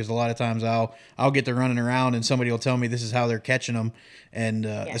advice because a lot of times I'll get to running around and somebody will tell me this is how they're catching them, and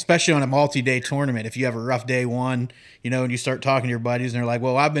especially on a multi-day tournament, if you have a rough day one, and you start talking to your buddies and they're like,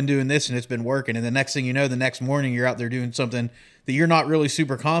 well, I've been doing this and it's been working, and the next thing you know, the next morning you're out there doing something that you're not really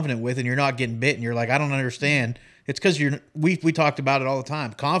super confident with, and you're not getting bit, and you're like, I don't understand. It's because we talked about it all the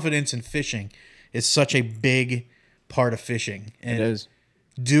time. Confidence in fishing is such a big part of fishing, and it is.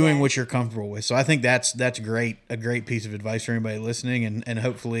 Doing what you're comfortable with. So I think that's great. A great piece of advice for anybody listening, and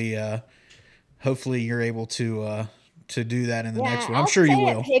hopefully you're able to do that in the next one. I'm sure you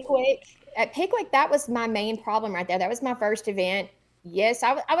will. At Pickwick, that was my main problem right there. That was my first event. Yes,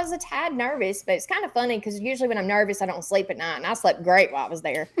 I was a tad nervous, but it's kind of funny because usually when I'm nervous, I don't sleep at night, and I slept great while I was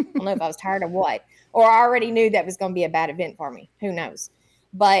there. I don't know if I was tired or what, or I already knew that was going to be a bad event for me. Who knows?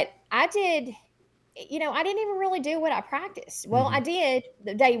 But I did. I didn't even really do what I practiced. Well, I did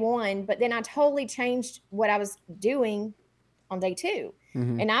the day one, but then I totally changed what I was doing on day two.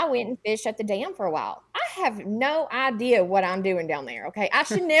 Mm-hmm. And I went and fished at the dam for a while. I have no idea what I'm doing down there. Okay. I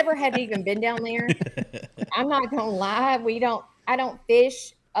should never have even been down there. I'm not going to lie. I don't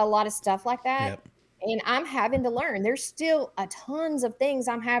fish a lot of stuff like that. Yep. And I'm having to learn. There's still a tons of things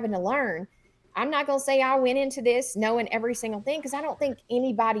I'm having to learn. I'm not going to say I went into this knowing every single thing because I don't think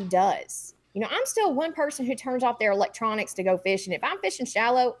anybody does. I'm still one person who turns off their electronics to go fish. And if I'm fishing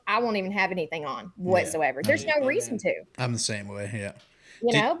shallow, I won't even have anything on whatsoever. There's no reason to. I'm the same way. Yeah.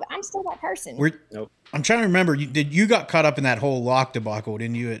 But I'm still that person. Nope. I'm trying to remember. You got caught up in that whole lock debacle,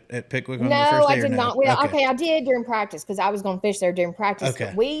 didn't you, at Pickwick on the first day? I did not. Well, okay, I did during practice because I was going to fish there during practice. Okay.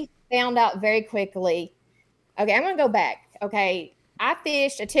 But we found out very quickly. Okay, I'm going to go back. Okay, I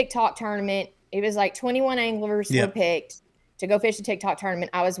fished a TikTok tournament. It was like 21 anglers were picked to go fish a TikTok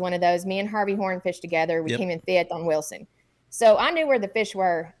tournament. I was one of those. Me and Harvey Horn fished together. We came in fifth on Wilson. So I knew where the fish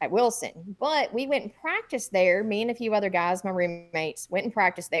were at Wilson, but we went and practiced there. Me and a few other guys, my roommates, went and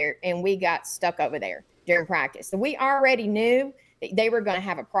practiced there, and we got stuck over there during practice. So we already knew that they were going to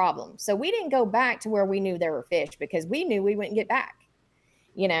have a problem. So we didn't go back to where we knew there were fish because we knew we wouldn't get back,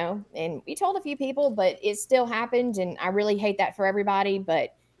 and we told a few people, but it still happened. And I really hate that for everybody,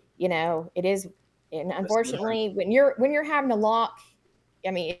 but it is. And unfortunately, when you're having a lock,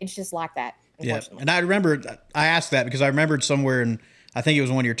 I mean, it's just like that. Yeah, and I asked that because I remembered somewhere, and I think it was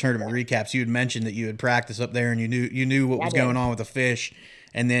one of your tournament recaps. You had mentioned that you had practiced up there, and you knew what was going on with the fish,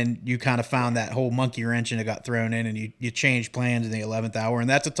 and then you kind of found that whole monkey wrench, and it got thrown in, and you changed plans in the 11th hour, and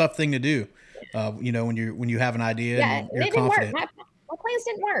that's a tough thing to do. When you have an idea and you're confident. My plans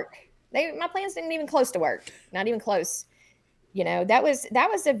didn't work. My plans didn't even close to work. Not even close. That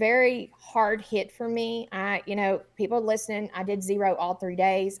was a very hard hit for me. People listening, I did 0 all 3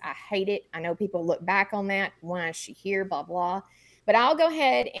 days. I hate it. I know people look back on that. Why is she here? Blah, blah. But I'll go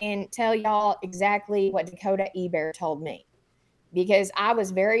ahead and tell y'all exactly what Dakota Ebear told me, because I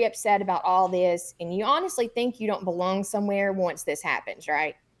was very upset about all this. And you honestly think you don't belong somewhere once this happens,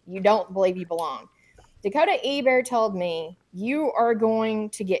 right? You don't believe you belong. Dakota Ebear told me, you are going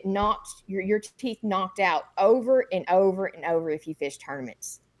to get your teeth knocked out over and over and over if you fish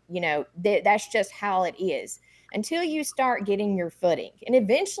tournaments. That's just how it is until you start getting your footing. And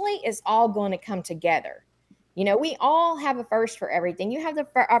eventually it's all going to come together. We all have a first for everything. You have a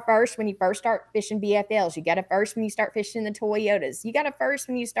first when you first start fishing BFLs. You got a first when you start fishing the Toyotas. You got a first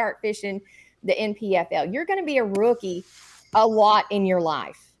when you start fishing the NPFL. You're going to be a rookie a lot in your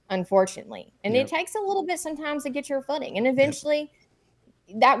life, unfortunately. And It takes a little bit sometimes to get your footing. And eventually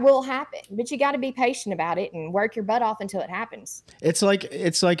that will happen. But you got to be patient about it and work your butt off until it happens. It's like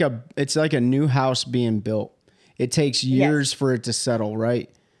a new house being built. It takes years for it to settle, right?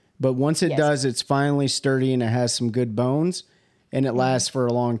 But once it does, it's finally sturdy and it has some good bones, and it lasts for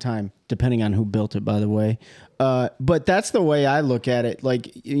a long time, depending on who built it, by the way. But that's the way I look at it.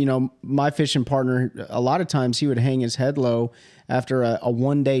 Like, my fishing partner, a lot of times he would hang his head low after a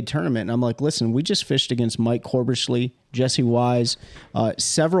one-day tournament. And I'm like, listen, we just fished against Mike Corbishley, Jesse Wise,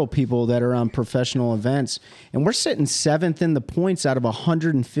 several people that are on professional events. And we're sitting 7th in the points out of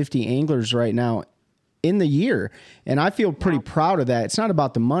 150 anglers right now in the year. And I feel pretty proud of that. It's not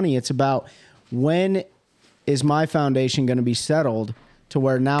about the money. It's about when is my foundation going to be settled to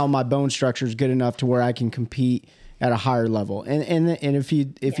where now my bone structure is good enough to where I can compete at a higher level. And if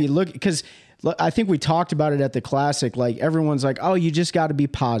you look, because I think we talked about it at the Classic, like everyone's like, oh, you just got to be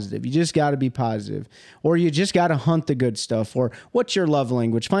positive. You just got to be positive, or you just got to hunt the good stuff, or what's your love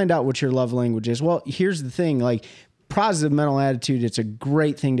language? Find out what your love language is. Well, here's the thing, like positive mental attitude, it's a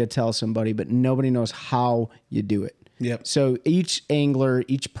great thing to tell somebody, but nobody knows how you do it. Yep. So each angler,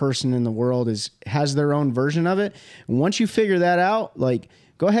 each person in the world has their own version of it. And once you figure that out, like,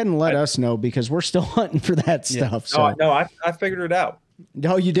 go ahead and let us know, because we're still hunting for that stuff. So No, I figured it out.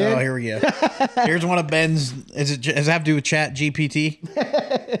 No, you did? Oh, here we go. Here's one of Ben's. Does it have to do with Chat GPT?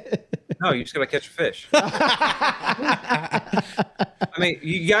 No, you just gotta catch a fish. I mean,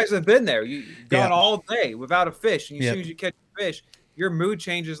 you guys have been there. You've gone all day without a fish, and as soon as you catch a fish, your mood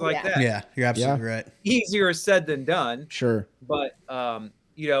changes like that. Yeah, you're absolutely right. Easier said than done. Sure. But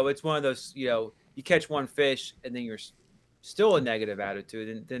it's one of those, you catch one fish and then you're still a negative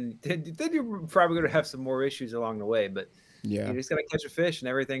attitude, and then you're probably going to have some more issues along the way. But you just got to catch a fish and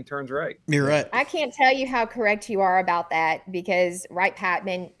everything turns right. You're right. I can't tell you how correct you are about that, because Wright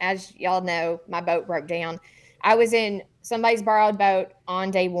Patman, as y'all know, my boat broke down. I was in somebody's borrowed boat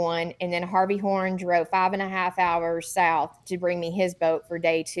on day 1, and then Harvey Horn drove 5.5 hours south to bring me his boat for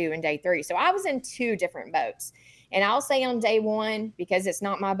day 2 and day 3. So I was in 2 different boats. And I'll say on day 1, because it's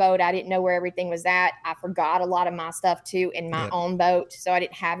not my boat, I didn't know where everything was at. I forgot a lot of my stuff too in my own boat, so I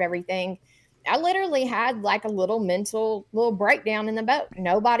didn't have everything. I literally had like a little mental breakdown in the boat.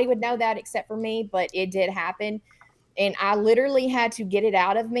 Nobody would know that except for me, but it did happen. And I literally had to get it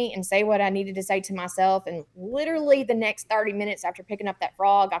out of me and say what I needed to say to myself. And literally the next 30 minutes after picking up that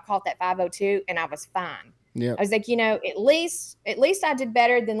frog, I caught that 502 and I was fine. Yeah. I was like, at least I did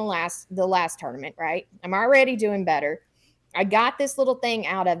better than the last tournament, right? I'm already doing better. I got this little thing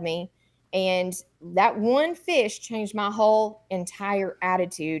out of me, and that one fish changed my whole entire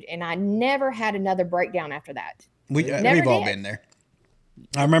attitude. And I never had another breakdown after that. We've all been there.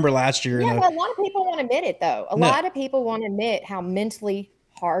 I remember last year. Yeah, but a lot of people won't admit it, though. A lot of people won't admit how mentally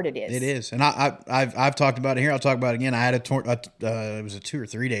hard it is. It is, and I've talked about it here. I'll talk about it again. I had it was a 2 or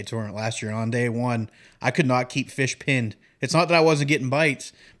 3 day tournament last year. And on day 1, I could not keep fish pinned. It's not that I wasn't getting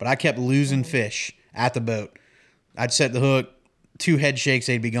bites, but I kept losing fish at the boat. I'd set the hook 2 head shakes,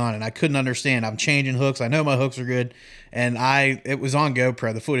 they'd be gone. And I couldn't understand. I'm changing hooks. I know my hooks are good. And it was on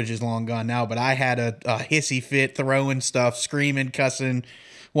GoPro. The footage is long gone now, but I had a hissy fit, throwing stuff, screaming, cussing,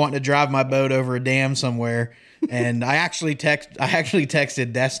 wanting to drive my boat over a dam somewhere. And I actually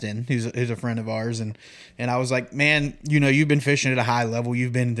texted Destin, who's a friend of ours, and I was like, man, you've been fishing at a high level,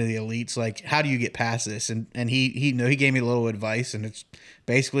 you've been to the elites, like, how do you get past this? And he gave me a little advice, and it's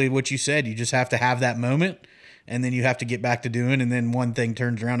basically what you said. You just have to have that moment, and then you have to get back to doing, and then one thing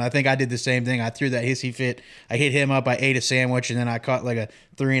turns around. I think I did the same thing. I threw that hissy fit. I hit him up. I ate a sandwich, and then I caught like a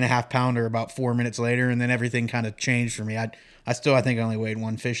 3.5 pounder about 4 minutes later, and then everything kind of changed for me. I think I only weighed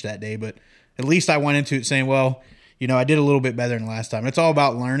 1 fish that day, but at least I went into it saying, well, I did a little bit better than last time. It's all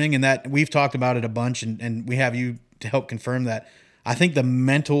about learning, and that we've talked about it a bunch, and we have you to help confirm that. I think the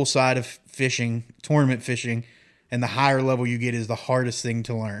mental side of fishing, tournament fishing, and the higher level you get is the hardest thing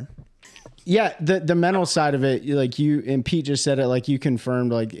to learn. Yeah, the mental side of it, like you and Pete just said it, like you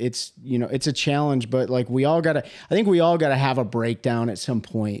confirmed, like it's a challenge, but like I think we all gotta have a breakdown at some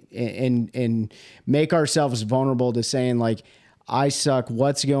point and make ourselves vulnerable to saying like, I suck.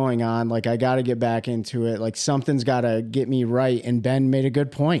 What's going on? Like, I got to get back into it. Like, something's got to get me right. And Ben made a good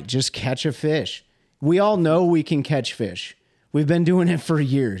point. Just catch a fish. We all know we can catch fish. We've been doing it for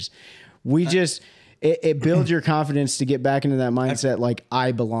years. We just, it builds your confidence to get back into that mindset. Like,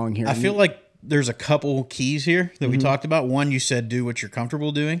 I belong here. I feel like there's a couple keys here that we talked about. One, you said, do what you're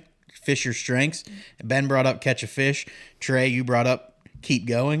comfortable doing. Fish your strengths. Ben brought up catch a fish. Trey, you brought up keep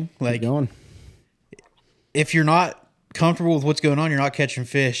going. Like, keep going. If you're not comfortable with what's going on, you're not catching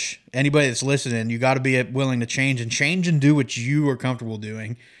fish. Anybody that's listening, you got to be willing to change and do what you are comfortable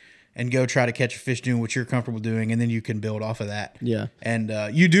doing, and go try to catch a fish doing what you're comfortable doing, and then you can build off of that. Yeah. And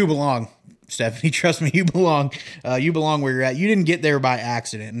you do belong, Stephanie. Trust me, you belong. You belong where you're at. You didn't get there by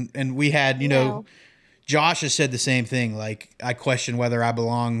accident. And we had, Josh has said the same thing. Like, I question whether I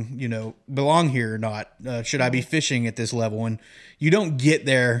belong here or not. Should I be fishing at this level? And you don't get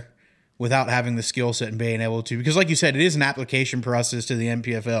there without having the skill set and being able to, because like you said, it is an application process to the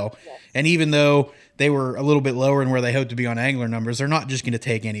NPFL. Yes. And even though they were a little bit lower than where they hope to be on angler numbers, they're not just going to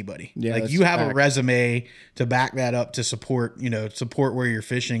take anybody. Yeah, like, you have a resume to back that up, to support where you're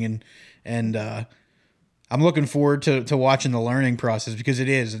fishing. And I'm looking forward to watching the learning process, because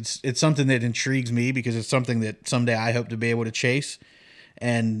it's something that intrigues me, because it's something that someday I hope to be able to chase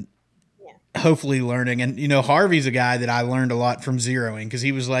and hopefully learning. And, Harvey's a guy that I learned a lot from zeroing, because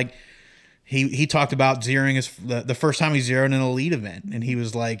he was like, He talked about zeroing the first time he zeroed an elite event, and he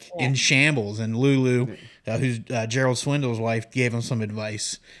was like in shambles. And Lulu, who's Gerald Swindle's wife, gave him some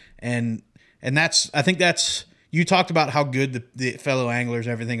advice. And I think you talked about how good the fellow anglers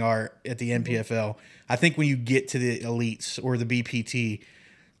and everything are at the NPFL. I think when you get to the elites or the BPT,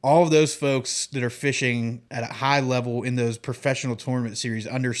 all of those folks that are fishing at a high level in those professional tournament series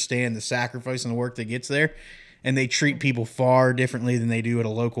understand the sacrifice and the work that gets there. And they treat people far differently than they do at a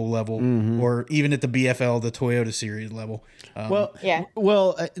local level, or even at the BFL, the Toyota Series level.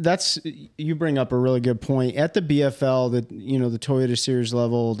 That's, you bring up a really good point. At the BFL, the Toyota Series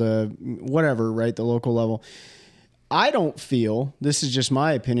level, the whatever, right, the local level, I don't feel, this is just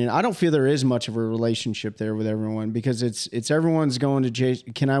my opinion, I don't feel there is much of a relationship there with everyone, because it's everyone's going to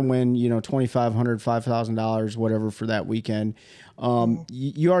can I win, $2,500, $5,000, whatever for that weekend.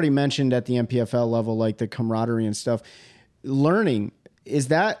 You already mentioned at the NPFL level, like the camaraderie and stuff. Learning, is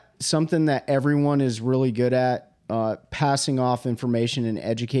that something that everyone is really good at, passing off information and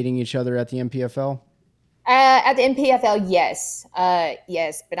educating each other at the NPFL? At the NPFL, yes.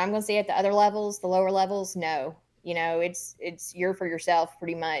 Yes, but I'm going to say at the other levels, the lower levels, no. It's you're for yourself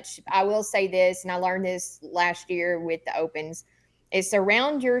pretty much. I will say this, and I learned this last year with the Opens, is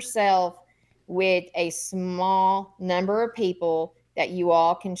surround yourself with a small number of people that you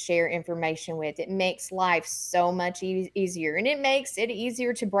all can share information with. It makes life so much easier, and it makes it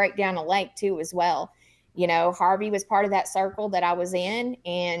easier to break down a lake too as well. Harvey was part of that circle that I was in,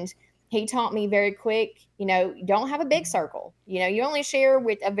 and he taught me very quick, don't have a big circle. You only share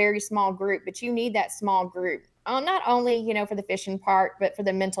with a very small group, but you need that small group. Not only, for the fishing part, but for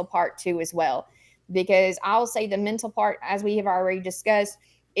the mental part too as well. Because I'll say the mental part, as we have already discussed,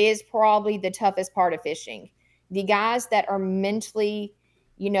 is probably the toughest part of fishing. The guys that are mentally,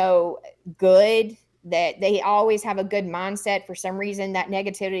 good, that they always have a good mindset, for some reason that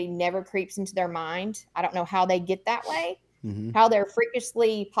negativity never creeps into their mind. I don't know how they get that way, how they're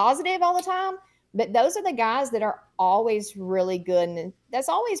freakishly positive all the time. But those are the guys that are always really good. And that's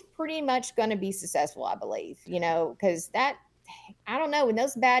always pretty much going to be successful, I believe, because I don't know, when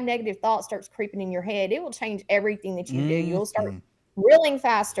those bad negative thoughts starts creeping in your head, it will change everything that you do. You'll start reeling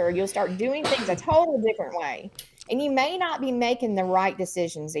faster. You'll start doing things a total different way. and you may not be making the right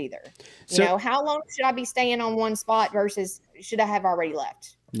decisions either. So- You know, how long should I be staying on one spot versus should I have already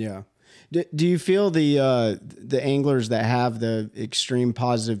left? Yeah. Do you feel the anglers that have the extreme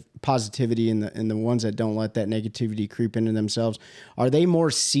positivity and the ones that don't let that negativity creep into themselves, are they more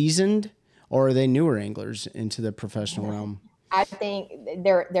seasoned or are they newer anglers into the professional realm? I think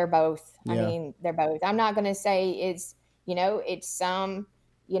they're both. I Yeah. mean, they're both. I'm not going to say it's, you know, it's some,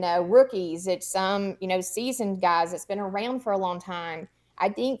 you know, rookies, it's some, you know, seasoned guys that's been around for a long time. I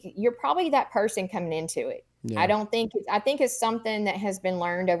think you're probably that person coming into it. Yeah. I think it's something that has been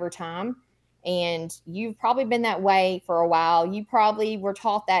learned over time, and you've probably been that way for a while. You probably were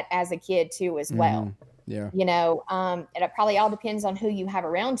taught that as a kid too, as well. Yeah. You know, and it probably all depends on who you have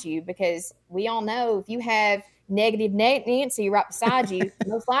around you, because we all know if you have negative Nancy right beside you,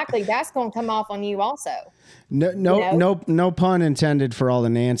 most likely that's going to come off on you also. No pun intended for all the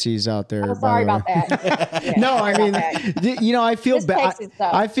Nancys out there. I'm sorry about that. Yeah, No, I sorry mean, about that. you know, I feel This bad. takes its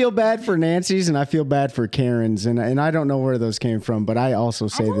stuff. I feel bad for Nancy's and I feel bad for Karen's, and I don't know where those came from, but I also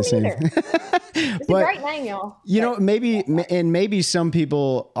say the same. It's But, a great name, y'all. You know, maybe some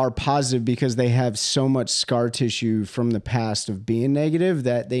people are positive because they have so much scar tissue from the past of being negative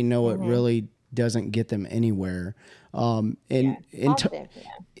that they know it really doesn't get them anywhere. Positive,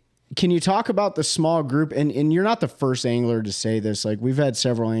 Can you talk about the small group? And you're not the first angler to say this. Like, we've had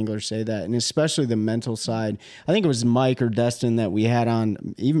several anglers say that, and especially the mental side. I think it was Mike or Destin that we had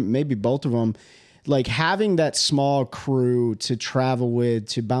on, even maybe both of them. Like, having that small crew to travel with,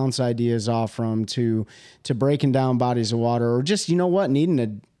 to bounce ideas off from, to breaking down bodies of water, or just, you know what,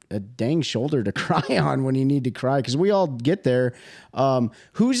 needing a dang shoulder to cry on when you need to cry, because we all get there.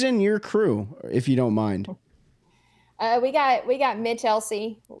 Who's in your crew, if you don't mind? We got Mitch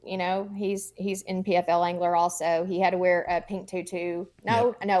Elsey. You know, he's NPFL Angler also. He had to wear a pink tutu.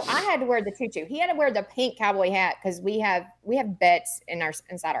 No, I had to wear the tutu. He had to wear the pink cowboy hat because we have bets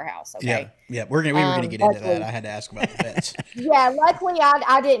inside our house. Okay. Yeah. We were gonna get into that. I had to ask about the bets. Yeah, luckily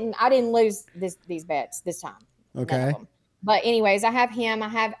I didn't lose these bets this time. Okay. None of them. But anyways, I have him. I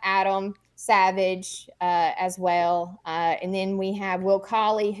have Adam Savage as well. And then we have Will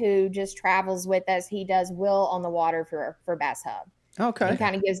Colley, who just travels with us. He does Will on the water for Bass Hub. Okay. He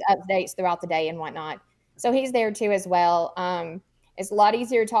kind of gives updates throughout the day and whatnot. So he's there too as well. It's a lot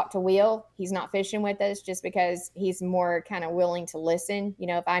easier to talk to Will. He's not fishing with us just because he's more kind of willing to listen. You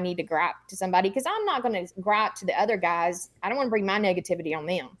know, if I need to gripe to somebody, because I'm not going to gripe to the other guys. I don't want to bring my negativity on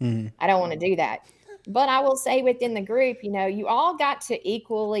them. I don't want to do that. But I will say within the group, you know, you all got to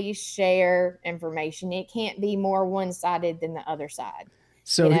equally share information. It can't be more one-sided than the other side.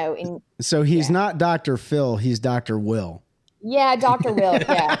 So, you know, so he's not Dr. Phil, he's Dr. Will. Yeah, Dr. Will.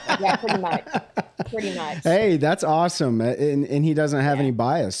 Yeah, pretty much. Hey, that's awesome. And he doesn't have any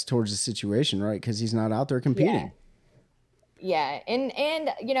bias towards the situation, right? Because he's not out there competing. Yeah.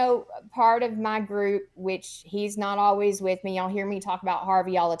 And you know, part of my group, which he's not always with me. Y'all hear me talk about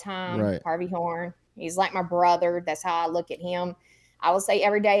Harvey all the time. Right. Harvey Horn. He's like my brother. That's how I look at him. I will say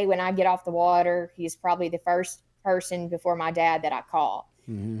every day when I get off the water, he's probably the first person before my dad that I call.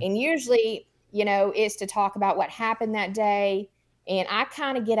 And usually, you know, it's to talk about what happened that day. And I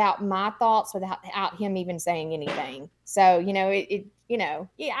kind of get out my thoughts without him even saying anything. So, you know,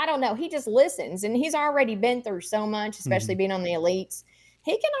 I don't know. He just listens, and he's already been through so much, especially being on the elites.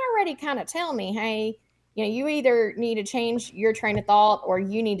 He can already kind of tell me, hey, you know, you either need to change your train of thought or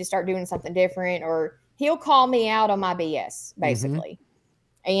you need to start doing something different, or he'll call me out on my BS basically.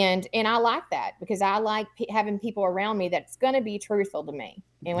 And I like that because I like having people around me that's going to be truthful to me.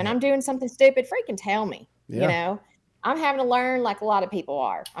 And when I'm doing something stupid, freaking tell me, you know, I'm having to learn like a lot of people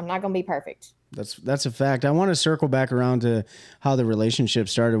are. I'm not going to be perfect. That's a fact. I want to circle back around to how the relationship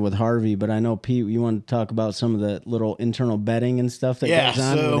started with Harvey, but I know, Pete, you want to talk about some of the little internal betting and stuff that goes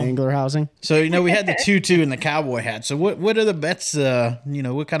on with angler housing. So, you know, we had the tutu and the cowboy hat. So what are the bets, you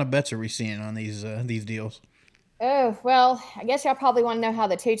know, what kind of bets are we seeing on these deals? Oh, well, I guess y'all probably want to know how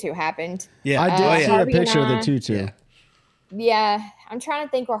the tutu happened. Yeah. I did see a Harvey picture of and the I- tutu. Yeah, I'm trying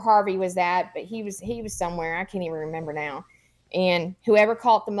to think where Harvey was at, but he was somewhere. I can't even remember now. And whoever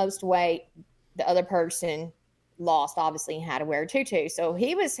caught the most weight, the other person lost, obviously, and had to wear a tutu. So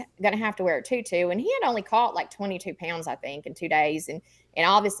he was going to have to wear a tutu, and he had only caught like 22 pounds, I think, in 2 days. And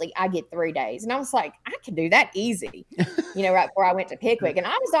obviously, I get 3 days. And I was like, I could do that easy, you know, right before I went to Pickwick. And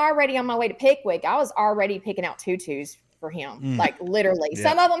I was already on my way to Pickwick. I was already picking out tutus for him, like literally. Yeah.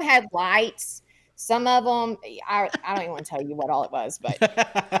 Some of them had lights. Some of them, I don't even want to tell you what all it was. But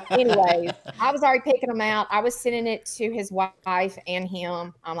anyways, I was already picking them out. I was sending it to his wife and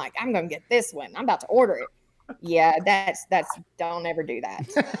him. I'm like, I'm going to get this one. I'm about to order it. Yeah, that's don't ever do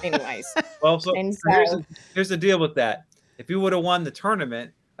that. Anyways. Well, so And so here's the deal with that. If you would have won the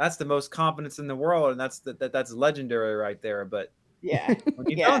tournament, that's the most confidence in the world, and that's legendary right there. But yeah. when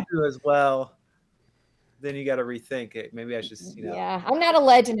you Yeah. don't do as well, then you got to rethink it. Maybe I should, Yeah, I'm not a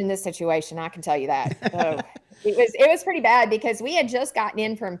legend in this situation. I can tell you that. Oh, it was pretty bad because we had just gotten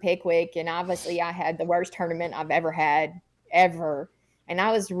in from Pickwick, and obviously I had the worst tournament I've ever had ever, and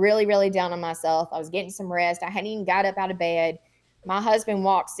I was really really down on myself. I was getting some rest. I hadn't even got up out of bed. My husband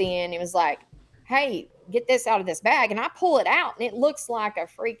walks in. It was like, "Hey, get this out of this bag," and I pull it out, and it looks like a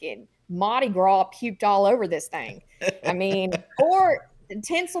freaking Mardi Gras puked all over this thing. I mean, or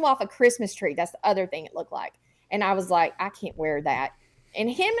tinsel off a Christmas tree. That's the other thing it looked like. And I was like, I can't wear that. And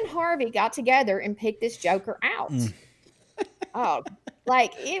him and Harvey got together and picked this joker out. Oh,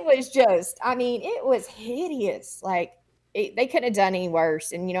 like it was just, I mean, it was hideous. Like they couldn't have done any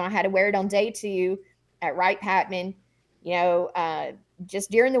worse. And, I had to wear it on day 2 at Wright Patman. Just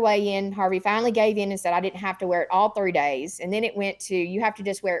during the weigh-in, Harvey finally gave in and said I didn't have to wear it all 3 days. And then it went to, you have to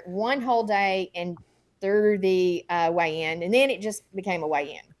just wear it one whole day and through the weigh-in. And then it just became a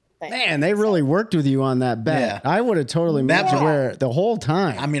weigh-in thing. Man, they really worked with you on that bet. Yeah. I would have totally made you wear it the whole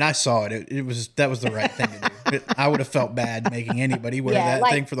time. I mean, I saw it. That was the right thing to do. I would have felt bad making anybody wear that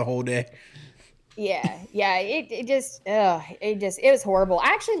thing for the whole day. Yeah. It was horrible. I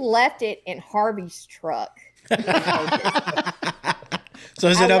actually left it in Harvey's truck. So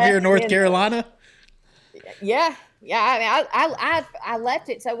is it up here in North Carolina? Yeah. I left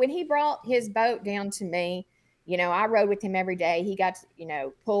it. So when he brought his boat down to me, I rode with him every day. He got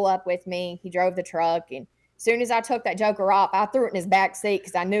to, pull up with me. He drove the truck. And as soon as I took that joker off, I threw it in his back seat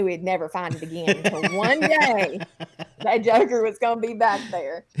because I knew he'd never find it again. Until one day, that joker was going to be back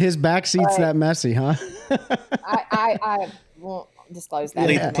there. His back seat's that messy, huh? I won't disclose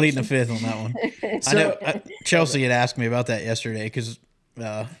that. Pleading the fifth on that one. I know Chelsea had asked me about that yesterday because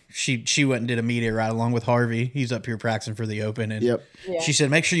she went and did a media ride along with Harvey. He's up here practicing for the Open, and she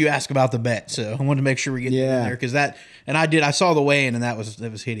said, "Make sure you ask about the bet." So I wanted to make sure we get in there because I saw the weigh-in, and that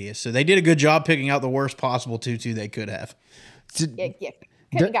was hideous. So they did a good job picking out the worst possible tutu they could have. Couldn't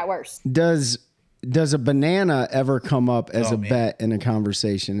have got worse. Does a banana ever come up as a bet in a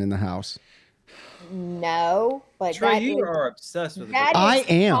conversation in the house? No, but Trey, you are obsessed with it. I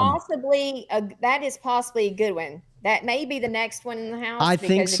am. That is possibly a good one. That may be the next one in the house. I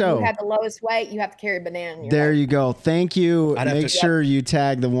think so. If you have the lowest weight, you have to carry a banana in your There boat. you go. Thank you. Make sure you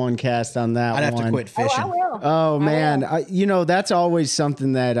tag the one cast on that one. I'd have to quit fishing. Oh, I will. Oh man, that's always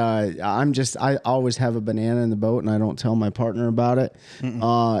something that I always have a banana in the boat and I don't tell my partner about it. And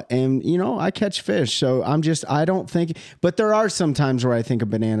I catch fish, so I don't think. But there are some times where I think a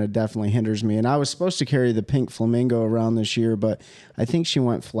banana definitely hinders me. And I was supposed to carry the pink flamingo around this year, but I think she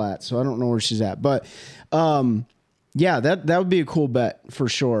went flat, so I don't know where she's at. But yeah, that would be a cool bet for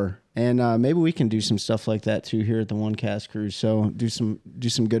sure. And maybe we can do some stuff like that too here at the One Cast Cruise. So do some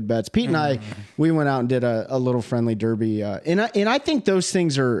good bets. Pete and I, we went out and did a little friendly derby, and I think those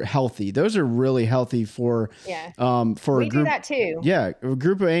things are healthy. Those are really healthy for we a group. do that too. Yeah, a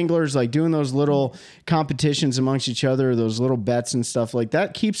group of anglers like doing those little competitions amongst each other, those little bets and stuff like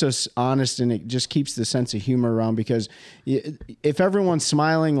that keeps us honest, and it just keeps the sense of humor around because if everyone's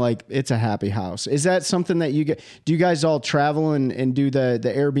smiling, like it's a happy house. Is that something that you get? Do you guys all travel and do the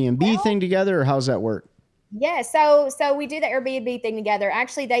Airbnb thing together, or how's that work? Yeah, so we do the Airbnb thing together.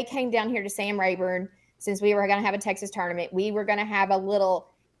 Actually, they came down here to Sam Rayburn since we were going to have a Texas tournament. We were going to have a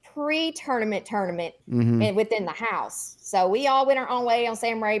little pre-tournament within the house. So we all went our own way on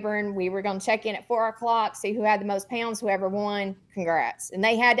Sam Rayburn. We were going to check in at 4:00, see who had the most pounds, whoever won, congrats. And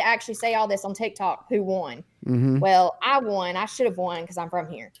they had to actually say all this on TikTok, who won. Well, I won. I should have won because I'm from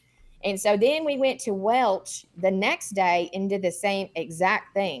here. And so then we went to Welch the next day and did the same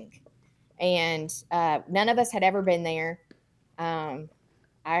exact thing. And none of us had ever been there.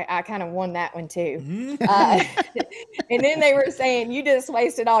 I kind of won that one too. And then they were saying, you just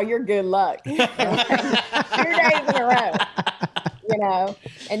wasted all your good luck. 2 days in a row,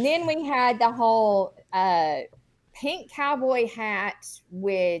 And then we had the whole pink cowboy hat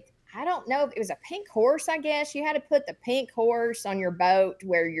with, I don't know if it was a pink horse, I guess. You had to put the pink horse on your boat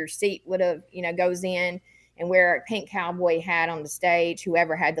where your seat would have, goes in, and wear a pink cowboy hat on the stage,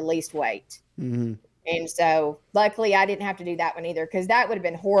 whoever had the least weight. And so luckily I didn't have to do that one either, because that would have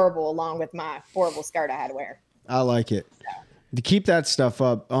been horrible along with my horrible skirt I had to wear. I like it. To keep that stuff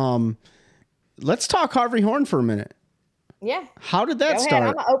up. Let's talk Harvey Horn for a minute. Yeah. How did that Go start?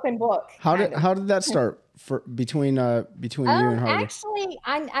 ahead. I'm an open book. How did that start between you and Harvey? Actually,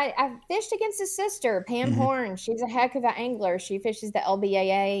 I fished against his sister, Pam Horn. She's a heck of an angler. She fishes the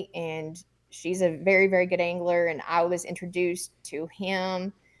LBAA, and she's a very, very good angler. And I was introduced to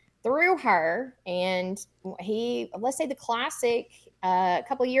him through her. And let's say the classic, a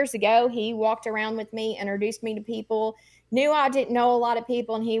couple of years ago, he walked around with me, introduced me to people, knew I didn't know a lot of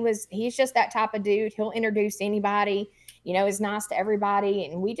people. And he's just that type of dude. He'll introduce anybody, is nice to everybody.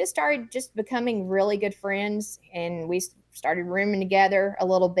 And we just started just becoming really good friends. And we started rooming together a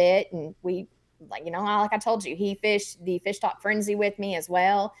little bit. And we, like I told you, he fished the Fish Talk Frenzy with me as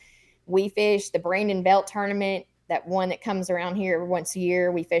well. We fished the Brandon Belt tournament, that one that comes around here once a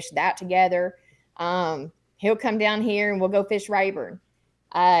year. We fish that together. He'll come down here and we'll go fish Rayburn.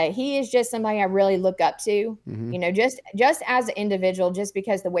 He is just somebody I really look up to, just as an individual, just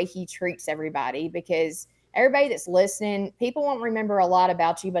because the way he treats everybody, because everybody that's listening, people won't remember a lot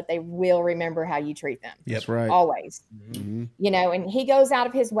about you, but they will remember how you treat them. That's right. Always. And he goes out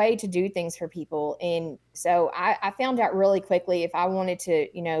of his way to do things for people. And so I found out really quickly, if I wanted to,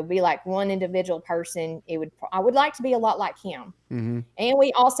 be like one individual person, I would like to be a lot like him. And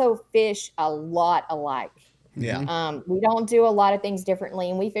we also fish a lot alike. Yeah. We don't do a lot of things differently.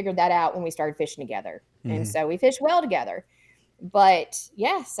 And we figured that out when we started fishing together. And so we fish well together. But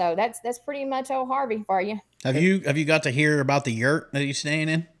yeah, so that's pretty much old Harvey for you. Have you got to hear about the yurt that he's staying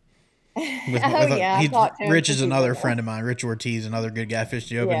in? Rich is another friend of mine. Rich Ortiz, another good guy, fished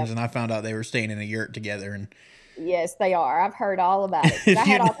the opens, and I found out they were staying in a yurt together. And yes, they are. I've heard all about it. I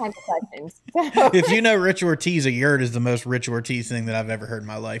had all kinds of questions. If you know Rich Ortiz, a yurt is the most Rich Ortiz thing that I've ever heard in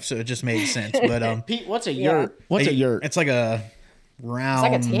my life. So it just made sense. But Pete, what's a yurt? What's a yurt? It's like a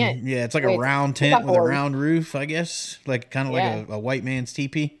round. It's like a tent. Yeah, it's like a round tent with a round roof, I guess. Like kind of like a white man's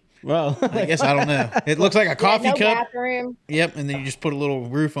teepee. Well, I guess I don't know. It looks like a coffee no cup. Bathroom. Yep, and then you just put a little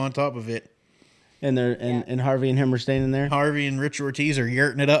roof on top of it. And and Harvey and him are staying in there. Harvey and Rich Ortiz are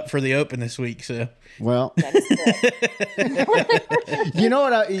yurting it up for the Open this week. So well, you know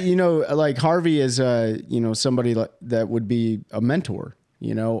what? Like Harvey is somebody that would be a mentor.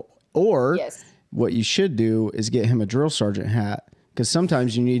 Or what you should do is get him a drill sergeant hat. Because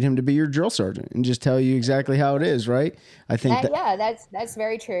sometimes you need him to be your drill sergeant and just tell you exactly how it is, right? I think that's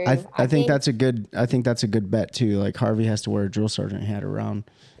very true. I think that's a good bet too. Like Harvey has to wear a drill sergeant hat around.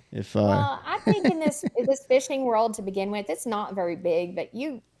 Well, I think in this fishing world to begin with, it's not very big, but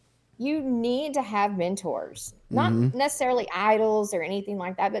you need to have mentors, not necessarily idols or anything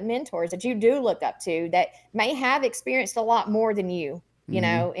like that, but mentors that you do look up to that may have experienced a lot more than you,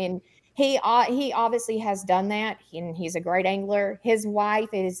 and. He obviously has done that, and he's a great angler. His wife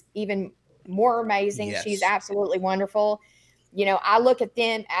is even more amazing. Yes. She's absolutely wonderful. I look at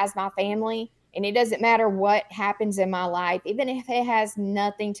them as my family, and it doesn't matter what happens in my life. Even if it has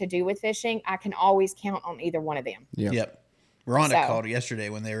nothing to do with fishing, I can always count on either one of them. Yep. Rhonda called yesterday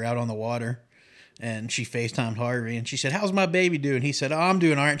when they were out on the water, and she FaceTimed Harvey, and she said, "How's my baby doing?" He said, "Oh, I'm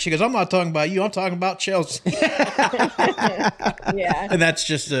doing all right." And she goes, "I'm not talking about you. I'm talking about Chelsea." Yeah. And that's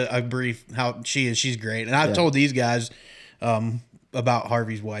just a brief how she is. She's great. And I've told these guys about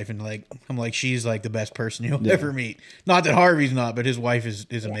Harvey's wife, and I'm like, she's like the best person you'll ever meet. Not that Harvey's not, but his wife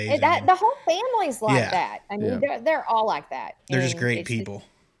is amazing. The whole family's like that. I mean, they're all like that. They're just great people.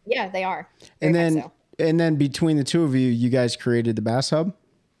 They are. And then between the two of you, you guys created the Bass Hub?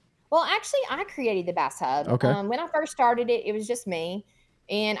 Well, actually, I created the Bass Hub. Okay. When I first started it, it was just me.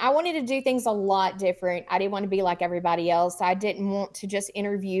 And I wanted to do things a lot different. I didn't want to be like everybody else. I didn't want to just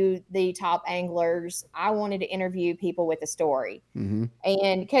interview the top anglers. I wanted to interview people with a story. And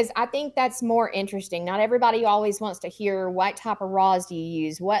because I think that's more interesting. Not everybody always wants to hear what type of rods do you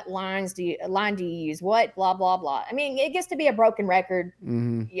use? What line do you use? What blah, blah, blah. I mean, it gets to be a broken record.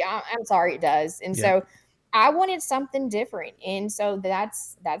 Yeah, I'm sorry it does. And so I wanted something different. And so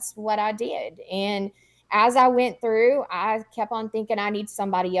that's what I did. And as I went through, I kept on thinking I need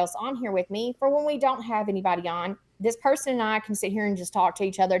somebody else on here with me for when we don't have anybody on. This person and I can sit here and just talk to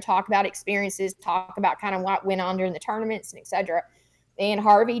each other, talk about experiences, talk about kind of what went on during the tournaments and et cetera. And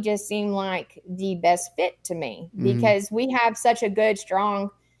Harvey just seemed like the best fit to me because we have such a good, strong,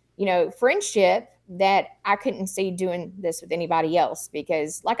 friendship that I couldn't see doing this with anybody else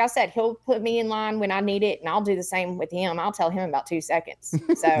because, like I said, he'll put me in line when I need it, and I'll do the same with him. I'll tell him in about 2 seconds.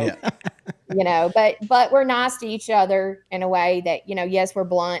 So, but we're nice to each other in a way that, yes, we're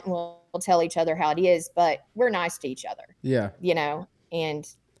blunt and we'll tell each other how it is, but we're nice to each other. Yeah. And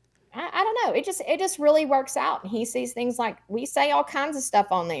I don't know. It just really works out. And he sees things like we say all kinds of stuff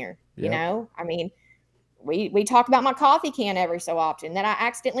on there, I mean, we talk about my coffee can every so often that I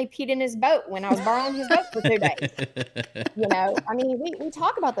accidentally peed in his boat when I was borrowing his boat for 2 days. I mean, we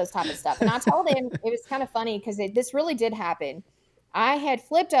talk about those type of stuff. And I told him it was kind of funny because this really did happen. I had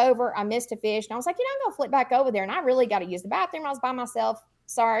flipped over. I missed a fish. And I was like, I'm going to flip back over there. And I really got to use the bathroom. I was by myself.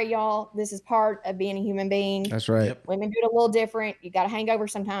 Sorry, y'all. This is part of being a human being. That's right. Yep. Women do it a little different. You got a hangover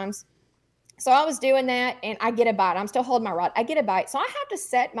sometimes. So I was doing that, and I get a bite. I'm still holding my rod. I get a bite. So I have to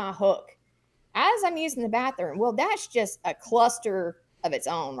set my hook as I'm using the bathroom. Well, that's just a cluster of its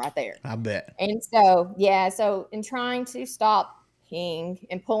own right there. I bet. And so, yeah, so in trying to stop peeing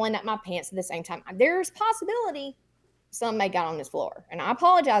and pulling up my pants at the same time, there's possibility some may got on this floor. And I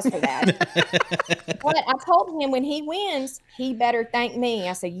apologize for that. But I told him when he wins, he better thank me.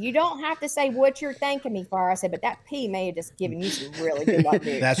 I said, you don't have to say what you're thanking me for. I said, but that pee may have just given you some really good luck,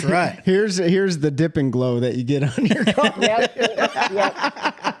 dude. That's right. Here's the dip and glow that you get on your car. Yep.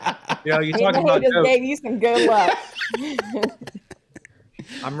 You know, you He talking about just notes. gave you some good luck.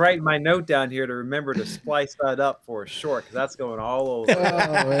 I'm writing my note down here to remember to splice that up for a short because that's going all over. Oh,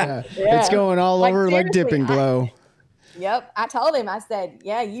 yeah. Yeah. It's going all Like, over like dip seriously, and glow. Yep. I told him, I said,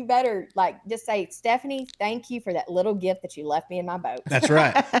 yeah, you better just say, Stephanie, thank you for that little gift that you left me in my boat. That's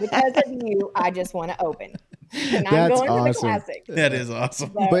right. Because of you, I just want to open. And I'm That's going for the awesome. classic. That is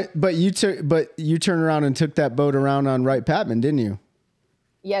awesome. So, But you turned around and took that boat around on Wright Patman, didn't you?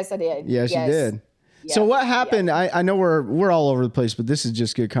 yes, I did. Yes, you did. Yes, So what happened? yes. I know we're all over the place, but this is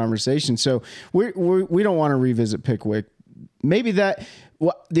just good conversation. So we don't want to revisit Pickwick. Maybe the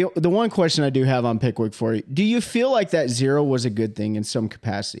one question I do have on Pickwick for you: do you feel like that 0 was a good thing in some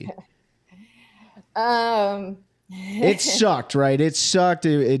capacity? It sucked, right? It sucked.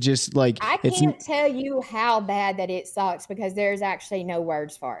 It just like I can't tell you how bad that it sucks because there's actually no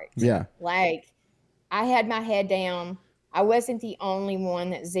words for it. Yeah. Like I had my head down. I wasn't the only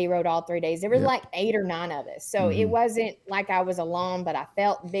one that zeroed all 3 days. There were like 8 or 9 of us. So it wasn't like I was alone, but I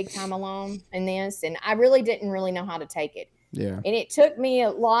felt big time alone in this. And I really didn't really know how to take it. Yeah. And it took me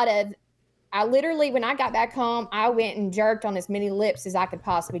I literally, when I got back home, I went and jerked on as many lips as I could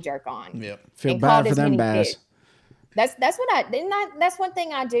possibly jerk on. Yep. Feel and bad caught for as them many bass. fish. That's one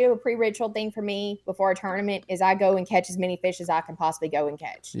thing I do, a pre-ritual thing for me before a tournament is I go and catch as many fish as I can possibly go and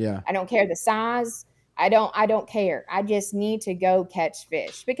catch. Yeah. I don't care the size. I don't care. I just need to go catch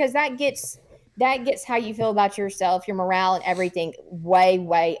fish because that gets how you feel about yourself, your morale and everything way,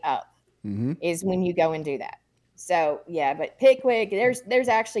 way up is when you go and do that. So yeah, but Pickwick, there's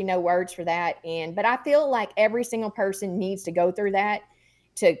actually no words for that. But I feel like every single person needs to go through that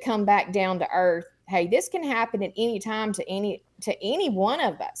to come back down to earth. Hey, this can happen at any time to any one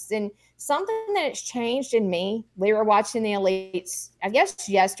of us. And something that has changed in me, we were watching the elites, I guess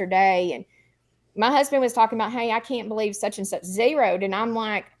yesterday, and my husband was talking about, hey, I can't believe such and such zeroed. And I'm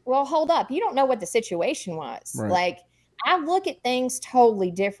like, well, hold up. You don't know what the situation was. Right. Like, I look at things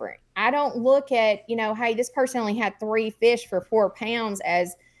totally different. I don't look at, hey, this person only had 3 fish for 4 pounds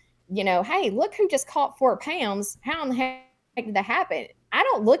as, hey, look who just caught 4 pounds. How in the heck did that happen? I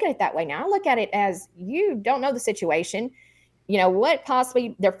don't look at it that way now. I look at it as you don't know the situation. What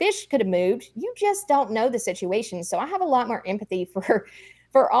possibly their fish could have moved. You just don't know the situation. So I have a lot more empathy for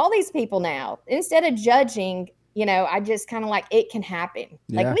all these people now. Instead of judging, I just kind of like it can happen.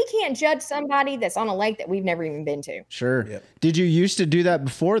 Yeah. Like we can't judge somebody that's on a lake that we've never even been to. Sure. Yep. Did you used to do that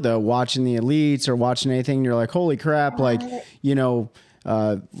before though, watching the elites or watching anything? You're like, holy crap. Like,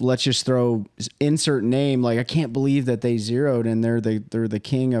 let's just throw insert name. Like, I can't believe that they zeroed and they're the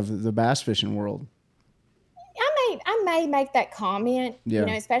king of the bass fishing world. I may make that comment,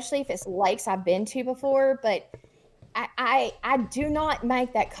 especially if it's lakes I've been to before, but I do not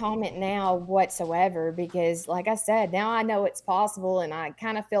make that comment now whatsoever because, like I said, now I know it's possible, and I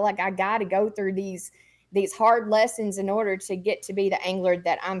kind of feel like I got to go through these hard lessons in order to get to be the angler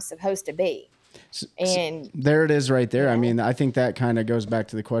that I'm supposed to be. And there it is right there. I mean, I think that kind of goes back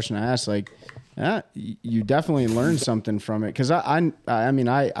to the question I asked. Like, you definitely learned something from it because I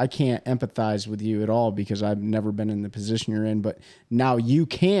can't empathize with you at all because I've never been in the position you're in. But now you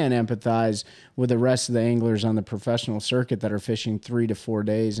can empathize with the rest of the anglers on the professional circuit that are fishing 3 to 4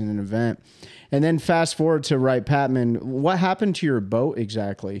 days in an event. And then fast forward to Wright Patman. What happened to your boat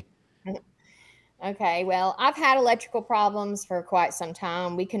exactly? Okay, well, I've had electrical problems for quite some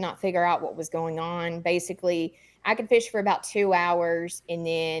time. We could not figure out what was going on. Basically, I could fish for about 2 hours, and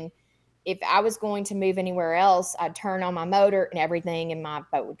then if I was going to move anywhere else, I'd turn on my motor and everything, and my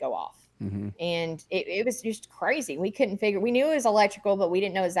boat would go off. Mm-hmm. And it was just crazy. We couldn't figure. We knew it was electrical, but we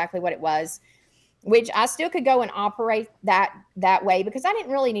didn't know exactly what it was, which I still could go and operate that way because I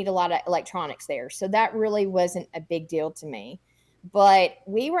didn't really need a lot of electronics there. So that really wasn't a big deal to me. But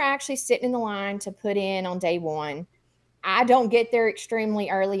we were actually sitting in the line to put in on day 1. I don't get there extremely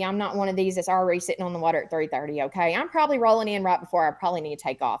early. I'm not one of these that's already sitting on the water at 3:30. Okay. I'm probably rolling in right before I probably need to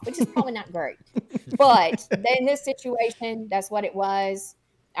take off, which is probably not great. But in this situation, that's what it was.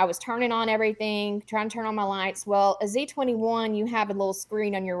 I was turning on everything, trying to turn on my lights. Well, a Z21, you have a little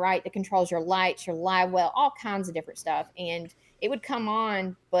screen on your right that controls your lights, your live well, all kinds of different stuff. And it would come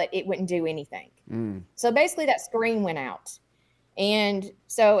on, but it wouldn't do anything. So basically that screen went out. And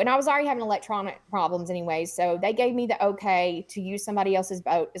I was already having electronic problems anyway. So they gave me the okay to use somebody else's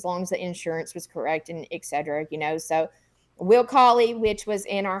boat as long as the insurance was correct and et cetera, So Will Colley, which was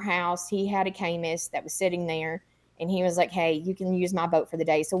in our house, he had a Camus that was sitting there. And he was like, hey, you can use my boat for the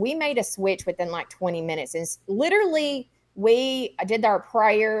day. So we made a switch within like 20 minutes. And literally, I did our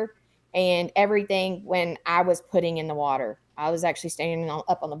prayer and everything when I was putting in the water. I was actually standing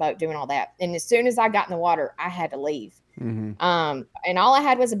up on the boat doing all that. And as soon as I got in the water, I had to leave. And all I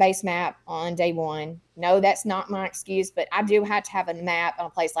had was a base map on day one. No, that's not my excuse, but I do have to have a map on a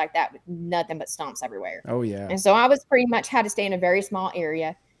place like that with nothing but stumps everywhere. Oh, yeah. And so I was pretty much had to stay in a very small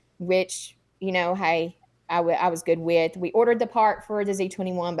area, which, hey, I was good with. We ordered the part for the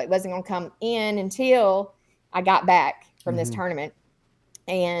Z21, but it wasn't going to come in until I got back from this tournament.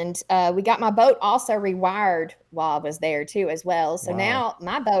 And we got my boat also rewired while I was there too as well. So now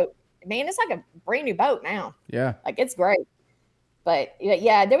my boat, man, it's like a brand new boat now. Yeah. Like it's great. But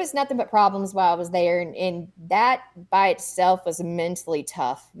yeah, there was nothing but problems while I was there. And that by itself was mentally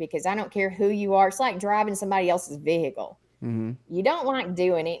tough because I don't care who you are. It's like driving somebody else's vehicle. You don't like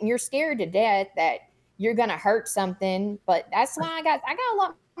doing it and you're scared to death that you're going to hurt something. But that's why I got a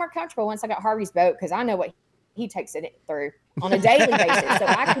lot more comfortable once I got Harvey's boat because I know what he takes it through on a daily basis. So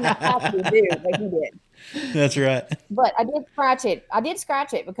I cannot possibly do what he did. That's right. But I did scratch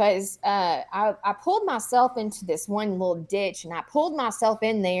it because I pulled myself into this one little ditch and I pulled myself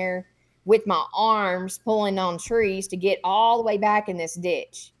in there with my arms pulling on trees to get all the way back in this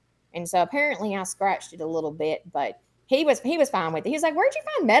ditch. And so apparently I scratched it a little bit, but he was fine with it. He was like, where'd you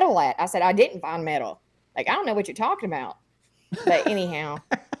find metal at? I said, I didn't find metal. Like, I don't know what you're talking about. But anyhow,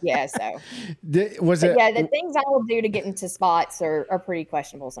 yeah, so. The things I will do to get into spots are pretty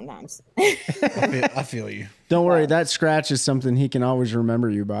questionable sometimes. I feel you. Don't worry, that scratch is something he can always remember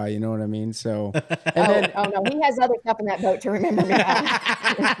you by, you know what I mean? So, no, he has other stuff in that boat to remember me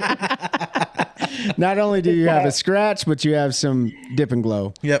by. Not only do you have a scratch, but you have some dip and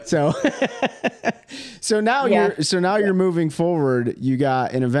glow. Yep. So now you're moving forward. You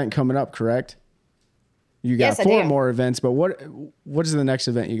got an event coming up, correct? You got 4 more events, but what is the next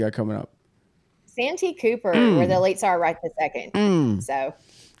event you got coming up? Santee Cooper, where the elites are right this second. So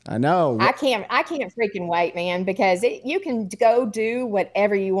I know. I can't freaking wait, man, because you can go do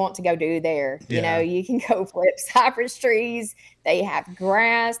whatever you want to go do there. Yeah. You can go flip cypress trees. They have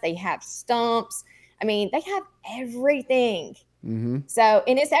grass. They have stumps. I mean, they have everything. So,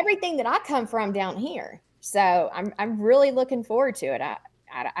 and it's everything that I come from down here. So I'm really looking forward to it.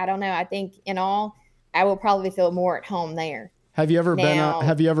 I don't know. I think in all, I will probably feel more at home there. Have you ever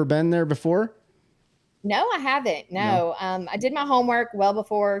been there before? No, I haven't. No. I did my homework well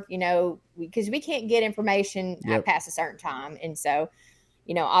before, because we can't get information past a certain time. And so,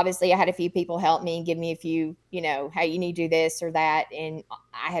 obviously I had a few people help me and give me a few, hey, you need to do this or that. And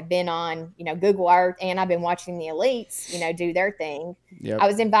I have been on, Google Earth and I've been watching the elites, do their thing. Yep. I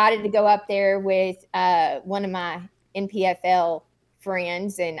was invited to go up there with one of my NPFL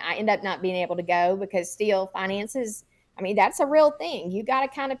friends, and I end up not being able to go because still finances, I mean, that's a real thing. You got to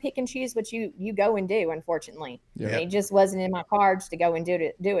kind of pick and choose what you go and do, unfortunately. Yep. It just wasn't in my cards to go and do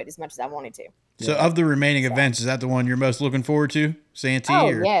it as much as I wanted to. So of the remaining events, is that the one you're most looking forward to? Santee?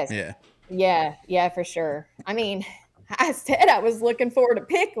 Yes. Yeah, for sure. I mean, I said I was looking forward to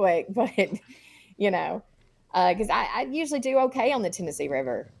Pickwick, but, because I usually do okay on the Tennessee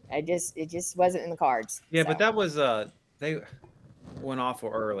River. It just wasn't in the cards. Yeah, so. But that was they went awful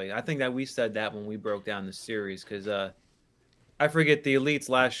early. I think that we said that when we broke down the series because I forget the elites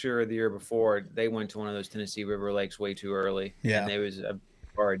last year or the year before, they went to one of those Tennessee River lakes way too early. Yeah. And it was a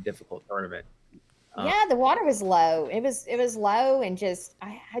very difficult tournament. Yeah, the water was low. It was low and just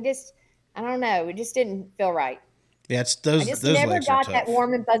I don't know. It just didn't feel right. Yeah, it's those. I just those never lakes got are that tough.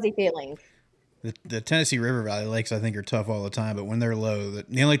 warm and fuzzy feeling. The Tennessee River Valley lakes, I think, are tough all the time, but when they're low,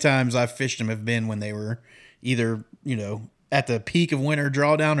 the only times I've fished them have been when they were either at the peak of winter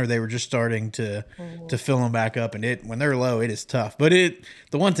drawdown, or they were just starting to fill them back up. And when they're low, it is tough. But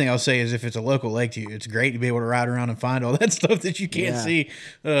the one thing I'll say is if it's a local lake to you, it's great to be able to ride around and find all that stuff that you can't see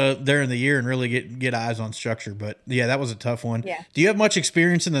during the year and really get eyes on structure. But yeah, that was a tough one. Yeah. Do you have much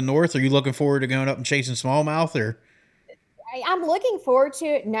experience in the north? Are you looking forward to going up and chasing smallmouth or? I'm looking forward to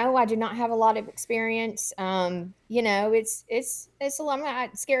it. No, I do not have a lot of experience. It's a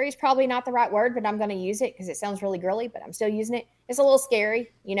lot. Scary is probably not the right word, but I'm going to use it because it sounds really girly, but I'm still using it. It's a little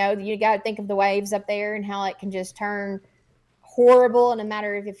scary. You got to think of the waves up there and how it can just turn horrible in a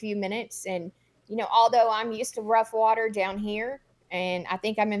matter of a few minutes. And, although I'm used to rough water down here and I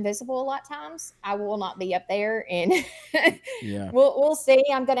think I'm invisible a lot of times, I will not be up there. And Yeah. we'll see.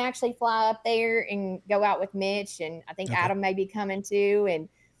 I'm going to actually fly up there and go out with Mitch. And I think Adam may be coming too. And,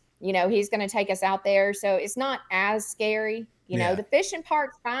 he's going to take us out there. So it's not as scary. The fishing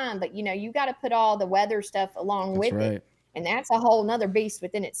part's fine, but you got to put all the weather stuff along with it. And that's a whole nother beast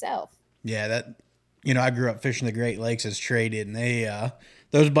within itself. Yeah, I grew up fishing the Great Lakes as traded, and they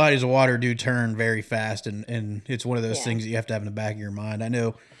those bodies of water do turn very fast, and it's one of those things that you have to have in the back of your mind. I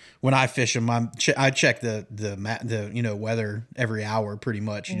know when I fish them, I check the weather every hour pretty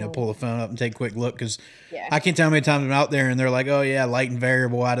much. Pull the phone up and take a quick look because I can't tell how many times I'm out there and they're like, oh yeah, light and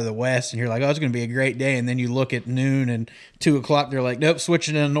variable out of the west, and you're like, oh, it's going to be a great day, and then you look at noon and 2 o'clock, they're like, nope,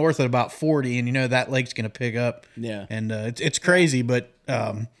 switching to the north at about 40, and that lake's going to pick up. Yeah, and it's crazy, but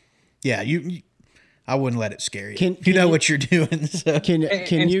I wouldn't let it scare you. You know what you're doing. So.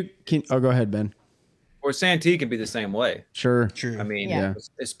 Oh, go ahead, Ben. Or Santee can be the same way. Sure. True. I mean,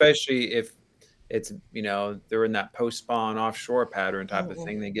 especially if it's, they're in that post-spawn offshore pattern type of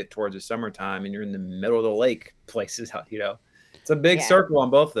thing. They get towards the summertime and you're in the middle of the lake places, It's a big circle on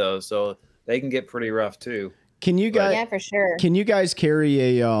both those, so they can get pretty rough too. Can you guys? Yeah, for sure. Can you guys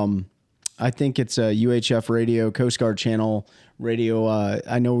carry a, I think it's a UHF radio, Coast Guard channel radio.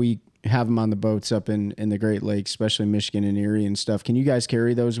 I know we have them on the boats up in the Great Lakes, especially Michigan and Erie and stuff. Can you guys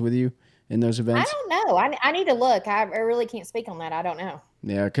carry those with you in those events? I don't know. I need to look. I really can't speak on that. I don't know.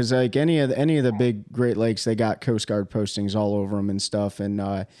 Yeah, because like any of the big Great Lakes, they got Coast Guard postings all over them and stuff,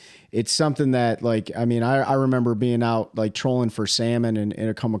 and it's something that I remember being out like trolling for salmon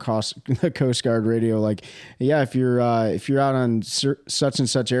and come across the Coast Guard radio like, if you're out on such and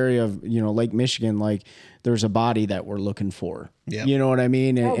such area of Lake Michigan, like there's a body that we're looking for. Yep. You know what I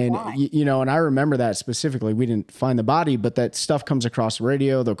mean? And I remember that specifically. We didn't find the body, but that stuff comes across the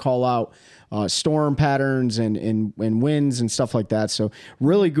radio. They'll call out storm patterns and winds and stuff like that. So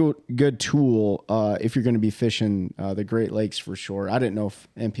really good tool if you're going to be fishing the Great Lakes for sure. I didn't know if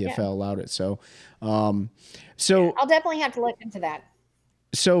NPFL allowed it. So I'll definitely have to look into that.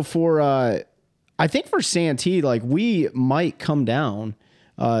 So I think for Santee, like we might come down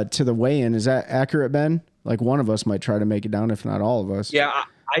to the weigh-in. Is that accurate, Ben? Like one of us might try to make it down, if not all of us. Yeah,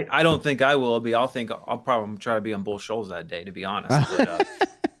 I don't think I will be. I'll probably try to be on Bull Shoals that day, to be honest. But,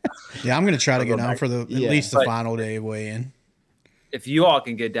 yeah, I'm going to try to get down for at least the final day weigh-in. If you all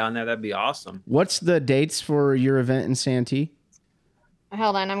can get down there, that'd be awesome. What's the dates for your event in Santee?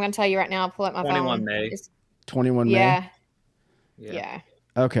 Hold on, I'm going to tell you right now. I'll pull up my 21 phone. May. 21 May? Yeah.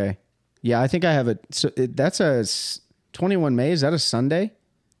 Okay. Yeah, I think I have it. So that's a 21 May. Is that a Sunday?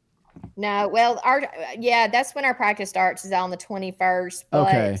 No, well, that's when our practice starts is on the 21st,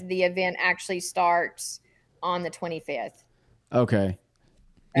 but the event actually starts on the 25th. Okay.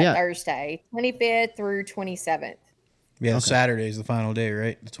 Thursday, 25th through 27th. Yeah, Saturday is the final day,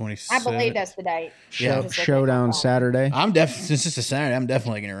 right? The 27th. I believe that's the date. Showdown Saturday. Since it's a Saturday, I'm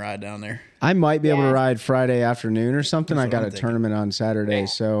definitely going to ride down there. I might be able to ride Friday afternoon or something. I got a tournament on Saturday,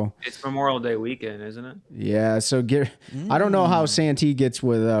 so it's Memorial Day weekend, isn't it? Yeah. So I don't know how Santee gets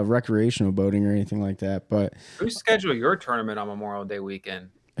with recreational boating or anything like that, but who scheduled your tournament on Memorial Day weekend?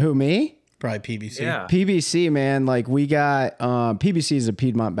 Who, me? Probably PBC. Yeah. PBC, man. Like we got PBC is a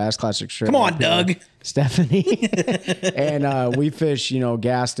Piedmont Bass Classic Strip. Come on, Doug. Stephanie. And we fish,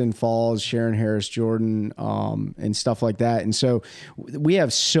 Gaston Falls, Sharon Harris, Jordan, and stuff like that. And so we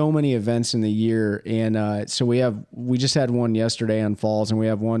have so many events in the year. And so we just had one yesterday on Falls, and we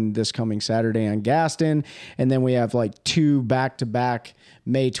have one this coming Saturday on Gaston. And then we have like 2 back-to-back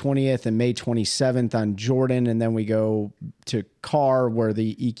May 20th and May 27th on Jordan. And then we go to Carr, where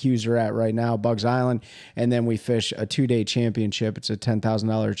the EQs are at right now, Bugs Island. And then we fish a 2-day championship. It's a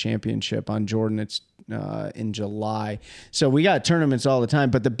 $10,000 championship on Jordan. It's in July. So we got tournaments all the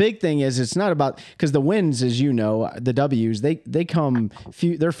time. But the big thing is it's not about, because the wins, as you know, the W's, they come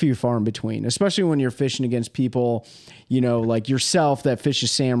they're few far in between, especially when you're fishing against people, like yourself that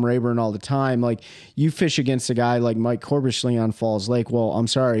fishes Sam Rayburn all the time. Like you fish against a guy like Mike Corbishley on Falls Lake. Well, I'm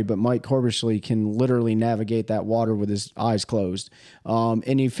sorry, but Mike Corbishley can literally navigate that water with his eyes closed.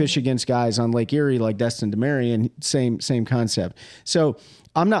 And you fish against guys on Lake Erie like Destin DeMary, and same concept. So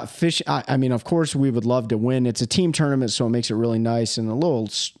I'm not fishing. I mean, of course, we would love to win. It's a team tournament, so it makes it really nice and a little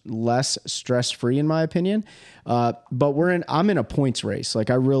less stress-free, in my opinion. But I'm in a points race. Like,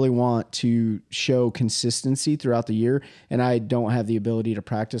 I really want to show consistency throughout the year, and I don't have the ability to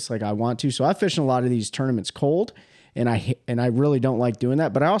practice like I want to. So I fish in a lot of these tournaments cold, and I really don't like doing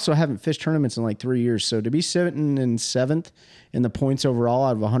that. But I also haven't fished tournaments in like 3 years. So to be sitting in 7th in the points overall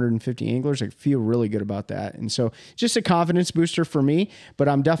out of 150 anglers, I feel really good about that. And so just a confidence booster for me. But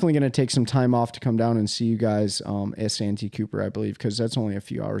I'm definitely going to take some time off to come down and see you guys at Santee Cooper, I believe, because that's only a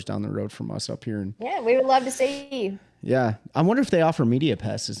few hours down the road from us up here. And Yeah, we would love to see you. yeah, I wonder if they offer media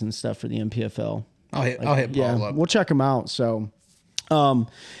passes and stuff for the NPFL. I'll hit Paul up. We'll check them out. So,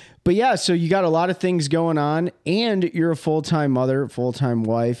 but yeah, so you got a lot of things going on, and you're a full-time mother, full-time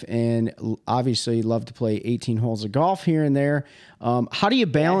wife, and obviously love to play 18 holes of golf here and there. How do you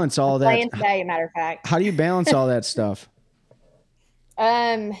balance all that? Playing today, matter of fact. How do you balance all that stuff?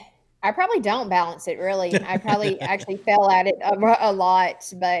 I probably don't balance it really. I probably actually fell at it a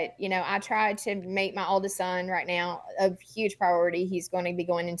lot, but I try to make my oldest son right now a huge priority. He's going to be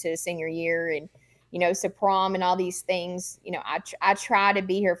going into his senior year, and so prom and all these things. I try to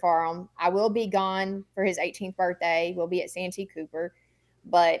be here for him. I will be gone for his 18th birthday. We'll be at Santee Cooper,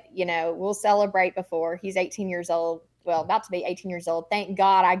 but we'll celebrate before he's 18 years old. Well, about to be 18 years old. Thank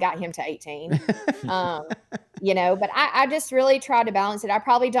God I got him to 18. But I just really try to balance it. I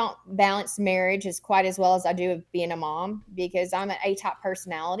probably don't balance marriage as quite as well as I do of being a mom, because I'm an A-type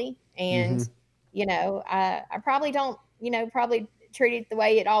personality. And, I probably don't, probably treat it the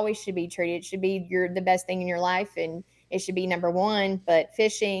way it always should be treated. It should be the best thing in your life, and it should be number one. But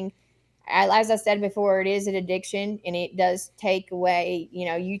fishing, as I said before, it is an addiction, and it does take away,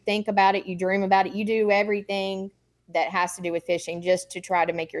 you think about it, you dream about it, you do everything that has to do with fishing just to try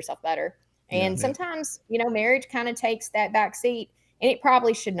to make yourself better. And sometimes, marriage kind of takes that back seat, and it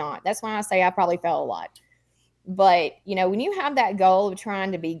probably should not. That's why I say I probably fell a lot. But, when you have that goal of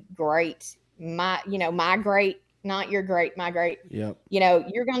trying to be great, my great, not your great, my great, Yep.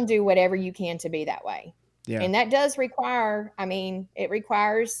 You're going to do whatever you can to be that way. Yeah. And that does require, it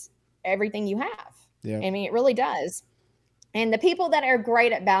requires everything you have. Yeah. It really does. And the people that are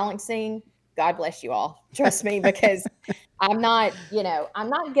great at balancing, God bless you all. Trust me, because I'm not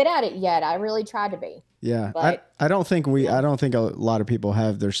good at it yet. I really try to be. Yeah. But, I don't think a lot of people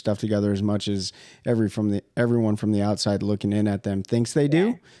have their stuff together as much as everyone from the outside looking in at them thinks they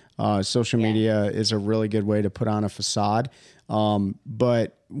do. Social media is a really good way to put on a facade.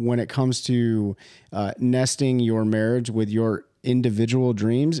 But when it comes to nesting your marriage with your individual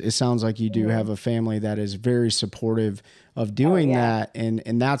dreams, it sounds like you do have a family that is very supportive of doing that.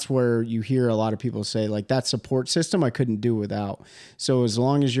 And that's where you hear a lot of people say, like, that support system I couldn't do without. So as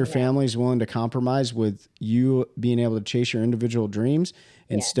long as your family is willing to compromise with you being able to chase your individual dreams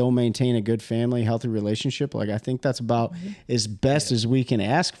and still maintain a good family, healthy relationship, like, I think that's about as best as we can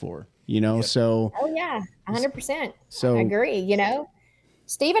ask for, so. Oh yeah, 100%. So I agree.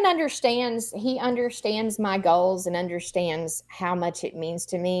 Stephen understands my goals and understands how much it means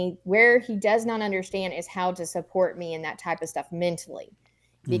to me. Where he does not understand is how to support me in that type of stuff mentally.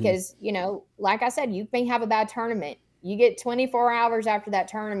 Because, like I said, you may have a bad tournament. You get 24 hours after that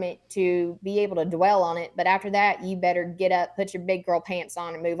tournament to be able to dwell on it. But after that, you better get up, put your big girl pants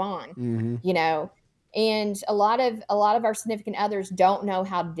on, and move on, And a lot of our significant others don't know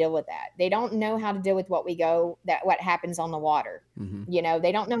how to deal with that. They don't know how to deal with what happens on the water.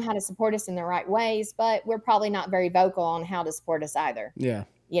 They don't know how to support us in the right ways, but we're probably not very vocal on how to support us either. Yeah.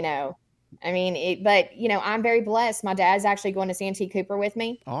 I'm very blessed. My dad's actually going to Santee Cooper with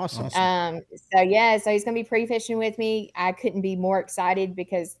me. Awesome. So he's going to be pre-fishing with me. I couldn't be more excited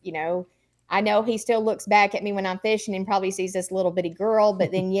because, I know he still looks back at me when I'm fishing and probably sees this little bitty girl,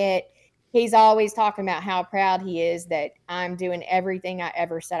 but then yet he's always talking about how proud he is that I'm doing everything I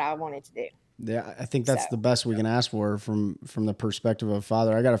ever said I wanted to do. Yeah, I think that's the best we can ask for from the perspective of a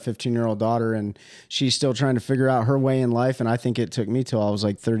father. I got a 15-year-old daughter, and she's still trying to figure out her way in life. And I think it took me till I was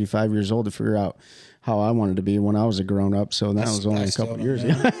like 35 years old to figure out how I wanted to be when I was a grown up. So that was only a couple of years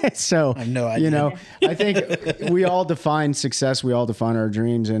ago. So, I have no idea. I think we all define success. We all define our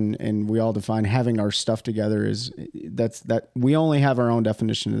dreams, and we all define having our stuff together that we only have our own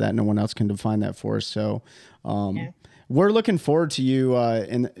definition of that. No one else can define that for us. So, we're looking forward to you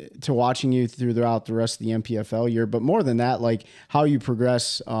to watching you throughout the rest of the NPFL year. But more than that, like how you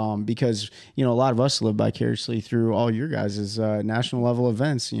progress, because a lot of us live vicariously through all your guys' national level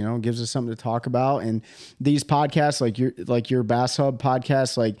events. It gives us something to talk about. And these podcasts, like your Bass Hub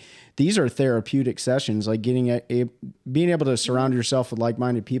podcast, like these are therapeutic sessions. Like being able to surround yourself with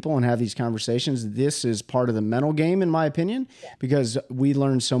like-minded people and have these conversations. This is part of the mental game, in my opinion, because we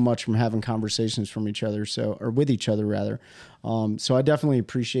learn so much from having conversations from each other. Or with each other rather. So I definitely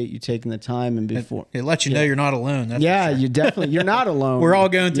appreciate you taking the time and before it lets you know you're not alone. That's you're not alone. We're all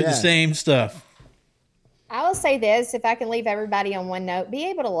going through the same stuff. I will say this, if I can leave everybody on one note, be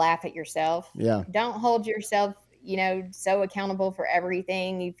able to laugh at yourself. Yeah. Don't hold yourself, so accountable for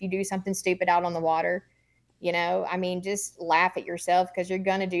everything. If you do something stupid out on the water, I mean, just laugh at yourself because you're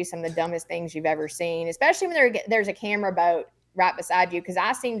going to do some of the dumbest things you've ever seen, especially when there's a camera boat right beside you. Because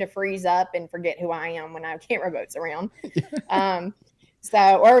I seem to freeze up and forget who I am when I have camera boats around.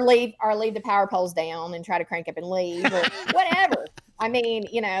 Or leave the power poles down and try to crank up and leave or whatever. I mean,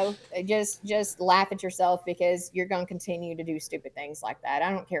 just laugh at yourself because you're going to continue to do stupid things like that.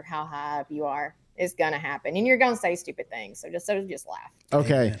 I don't care how high up you are. It's going to happen. And you're going to say stupid things. So just laugh.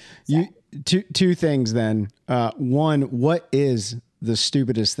 Okay. Two things then. One, what is the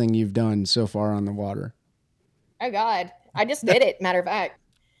stupidest thing you've done so far on the water? Oh God. I just did it. Matter of fact.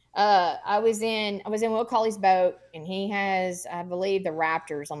 I was in Will Colley's boat, and he has, I believe, the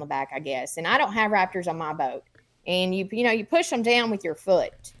Raptors on the back, I guess. And I don't have Raptors on my boat. And you push them down with your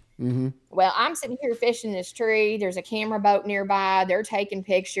foot. Mm-hmm. Well, I'm sitting here fishing this tree. There's a camera boat nearby. They're taking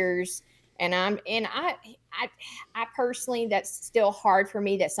pictures. And I personally, that's still hard for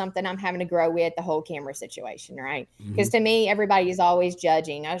me. That's something I'm having to grow with, the whole camera situation, right? Because to me, everybody is always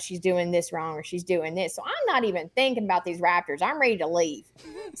judging. Oh, she's doing this wrong or she's doing this. So I'm not even thinking about these Raptors. I'm ready to leave.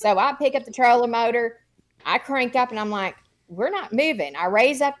 So I pick up the trolling motor. I crank up and I'm like, we're not moving. I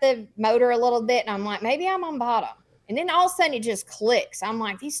raise up the motor a little bit and I'm like, maybe I'm on bottom. And then all of a sudden it just clicks. I'm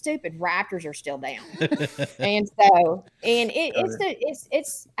like, these stupid Raptors are still down.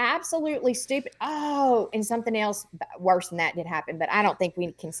 It's absolutely stupid. Oh, and something else worse than that did happen, but I don't think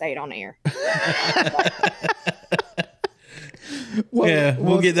we can say it on air.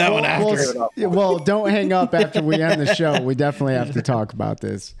 We'll get that one after. Well, don't hang up after we end the show. We definitely have to talk about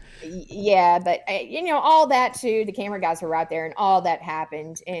this. Yeah, but all that too, the camera guys were right there and all that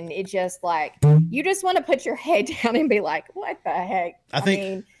happened. And it just like, you just want to put your head down and be like, what the heck? I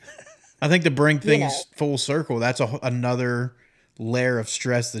think to bring things full circle, that's another layer of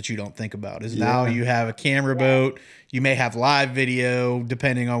stress that you don't think about is now you have a camera boat, you may have live video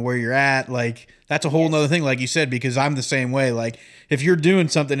depending on where you're at. Like that's a whole nother thing, like you said, because I'm the same way. Like if you're doing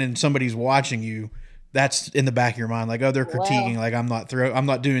something and somebody's watching you, that's in the back of your mind. Like, oh, they're critiquing. Like I'm not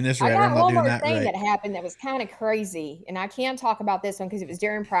doing this right. Or I'm not doing that right. I got one more thing that happened that was kind of crazy. And I can't talk about this one because it was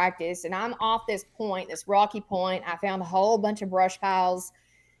during practice and I'm off this rocky point. I found a whole bunch of brush piles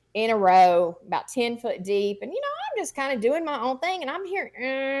in a row, about 10 foot deep. And, I'm just kind of doing my own thing. And I'm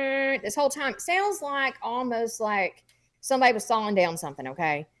hearing this whole time. It sounds like almost like somebody was sawing down something,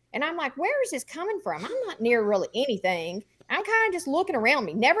 okay? And I'm like, where is this coming from? I'm not near really anything. I'm kind of just looking around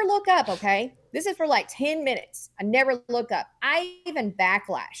me. Never look up, okay? This is for like 10 minutes. I never look up. I even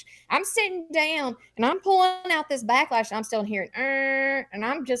backlash. I'm sitting down and I'm pulling out this backlash and I'm still hearing, and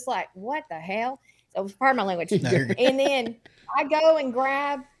I'm just like, what the hell? So pardon my language. And then I go and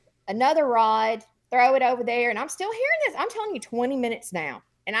grab another rod, throw it over there, and I'm still hearing this. I'm telling you 20 minutes now.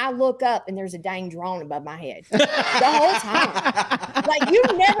 And I look up and there's a dang drone above my head the whole time. Like you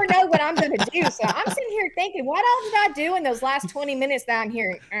never know what I'm going to do. So I'm sitting here thinking, what else did I do in those last 20 minutes that I'm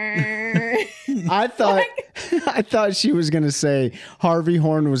hearing? I thought she was going to say Harvey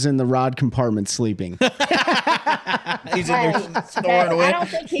Horn was in the rod compartment sleeping. He's in there snoring away. I don't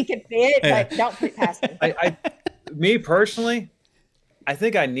think he could fit, but don't put it past me. Me personally, I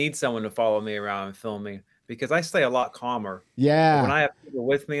think I need someone to follow me around and film me. Because I stay a lot calmer. Yeah. When I have people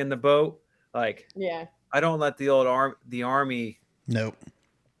with me in the boat, I don't let the old army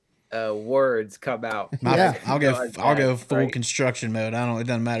words come out. I'll go full construction mode. It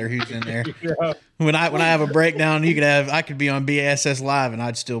doesn't matter who's in there. When I have a breakdown, I could be on BASS Live and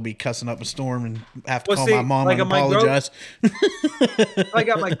I'd still be cussing up a storm and have to call my mom and apologize. If I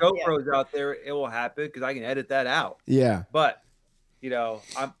got my GoPros out there, it will happen because I can edit that out. Yeah. But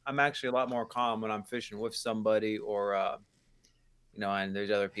I'm actually a lot more calm when I'm fishing with somebody or, and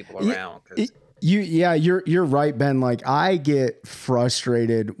there's other people around. You're right, Ben. Like I get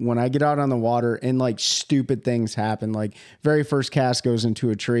frustrated when I get out on the water and like stupid things happen. Like very first cast goes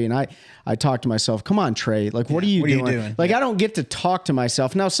into a tree and I talk to myself, come on, Trey, like, what are you doing? Like, I don't get to talk to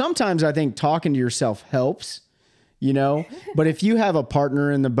myself. Now, sometimes I think talking to yourself helps, but if you have a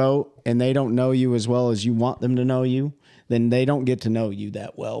partner in the boat and they don't know you as well as you want them to know you, then they don't get to know you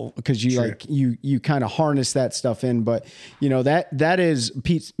that well because you kind of harness that stuff in. But that is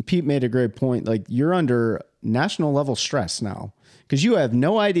Pete made a great point. Like you're under national level stress now because you have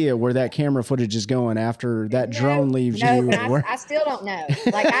no idea where that camera footage is going after that drone leaves you. But I still don't know.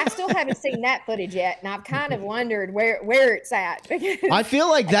 Like I still haven't seen that footage yet, and I've kind of wondered where it's at. I feel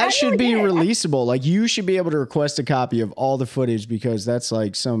like that should be releasable. Like you should be able to request a copy of all the footage because that's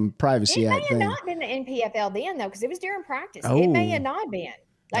like some privacy act thing. It may have not been the NPFL then though, because it was during practice. It may have not been.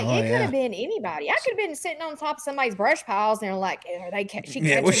 Like it could have been anybody. I could have been sitting on top of somebody's brush piles and they're like, "Are they?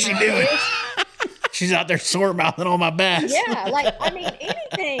 What's she doing?" She's out there sore mouthing on my bass. Yeah, like I mean,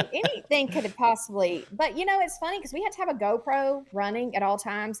 anything could have possibly. But it's funny because we had to have a GoPro running at all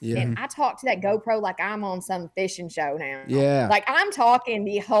times, and I talk to that GoPro like I'm on some fishing show now. Yeah, like I'm talking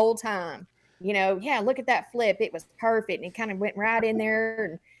the whole time. Yeah, look at that flip; it was perfect, and it kind of went right in there,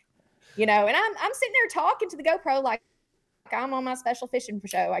 and and I'm sitting there talking to the GoPro like I'm on my special fishing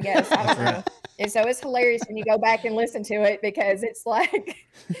show, I guess. I don't know. And so it's hilarious when you go back and listen to it because it's like,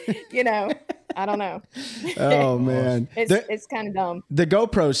 I don't know. Oh man, it's kind of dumb. The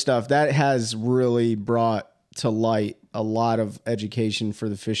GoPro stuff that has really brought to light a lot of education for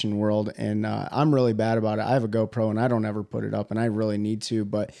the fishing world, and I'm really bad about it. I have a GoPro and I don't ever put it up, and I really need to.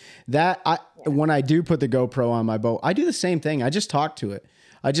 But when I do put the GoPro on my boat, I do the same thing. I just talk to it.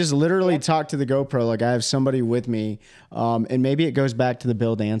 I just literally talk to the GoPro like I have somebody with me, and maybe it goes back to the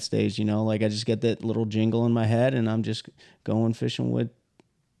Bill Dance days. Like I just get that little jingle in my head, and I'm just going fishing with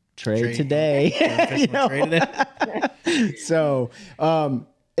Trey today. Trey today. So, and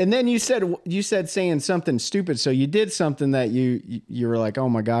then you said saying something stupid. So you did something that you were like, oh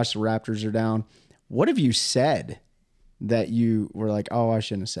my gosh, the Raptors are down. What have you said that you were like, oh, I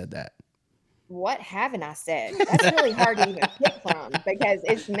shouldn't have said that? What haven't I said? That's really hard to even pick from because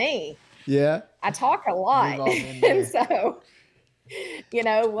it's me. Yeah. I talk a lot. And so,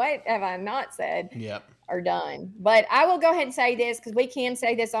 what have I not said or done? But I will go ahead and say this because we can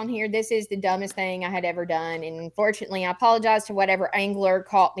say this on here. This is the dumbest thing I had ever done. And unfortunately, I apologize to whatever angler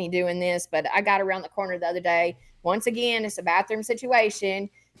caught me doing this, but I got around the corner the other day. Once again, it's a bathroom situation.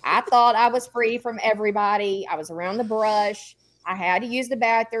 I thought I was free from everybody. I was around the brush. I had to use the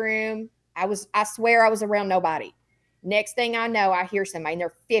bathroom. I swear I was around nobody. Next thing I know, I hear somebody and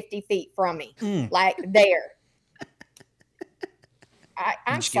they're 50 feet from me, like there.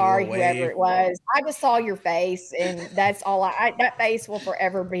 I'm sorry, whoever it was. I just saw your face, and that's all. That face will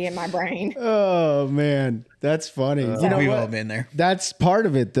forever be in my brain. Oh man, that's funny. We've all been there. That's part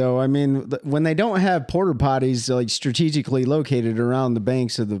of it, though. I mean, when they don't have porta potties like strategically located around the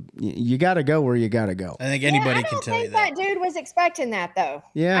banks of you got to go where you got to go. I think anybody can tell you that. I don't think that dude was expecting that, though.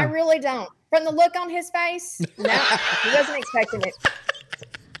 Yeah, I really don't. From the look on his face, no, he wasn't expecting it.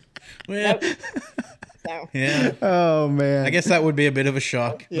 Well. Nope. So. Yeah. Oh man. I guess that would be a bit of a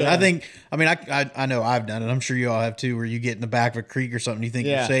shock. But I know I've done it. I'm sure you all have too, where you get in the back of a creek or something, you think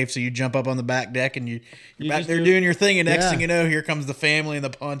you're safe, so you jump up on the back deck and you're back there doing your thing, and next thing you know, here comes the family in the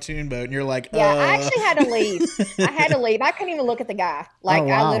pontoon boat, and you're like, I actually had to leave. I couldn't even look at the guy. Like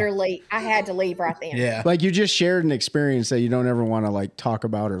I had to leave right then. Yeah. Like you just shared an experience that you don't ever want to like talk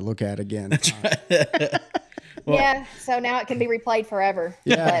about or look at again. That's right. Well, so now it can be replayed forever.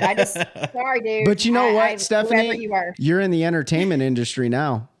 Yeah. But sorry, dude. But you know what, Stephanie? You're in the entertainment industry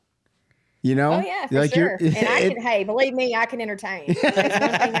now. Oh, yeah, for sure. And believe me, I can entertain. That's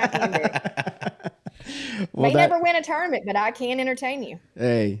one thing I can do. May never win a tournament, but I can entertain you.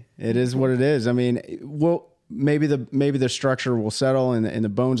 Hey, it is what it is. I mean, maybe the structure will settle and the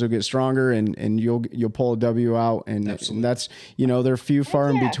bones will get stronger and you'll pull a W out and that's they're few far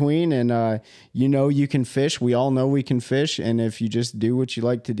in between and you can fish. We all know we can fish, and if you just do what you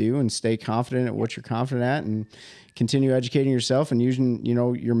like to do and stay confident at what you're confident at and continue educating yourself and using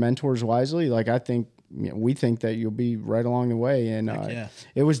your mentors wisely, like I think we think that you'll be right along the way. And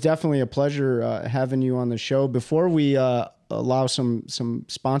it was definitely a pleasure having you on the show. Before we allow some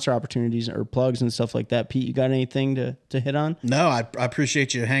sponsor opportunities or plugs and stuff like that, Pete, you got anything to hit on? No, I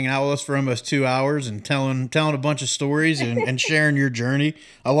appreciate you hanging out with us for almost 2 hours and telling a bunch of stories and sharing your journey.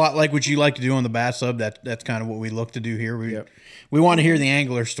 A lot like what you like to do on the Bass Hub. That's kind of what we look to do here. We want to hear the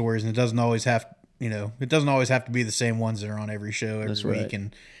angler stories, and it doesn't always have to be the same ones that are on every show every week.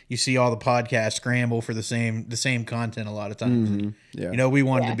 And you see all the podcasts scramble for the same content a lot of times. Mm-hmm. Yeah. We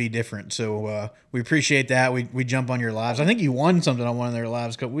wanted to be different. So we appreciate that. We jump on your lives. I think you won something on one of their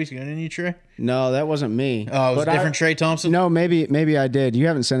lives a couple weeks ago, didn't you, Trey? No, that wasn't me. Oh, it was a different Trey Thompson? No, maybe I did. You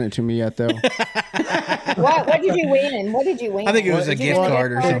haven't sent it to me yet, though. What did you win? I think it was a gift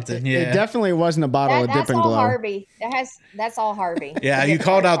card or something. Yeah. It definitely wasn't a bottle of Dip and Glow. Harvey. That's all Harvey. Yeah, you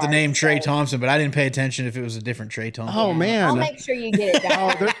called out the name Trey Thompson, but I didn't pay attention if it was a diffent Trey Thompson. Oh, man. I'll make sure you get it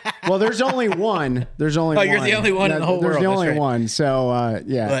done. There's only one. You're the only one in the whole world. There's the only one. So,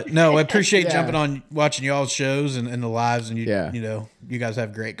 yeah. But no, I appreciate jumping on, watching y'all's shows and the lives, and you guys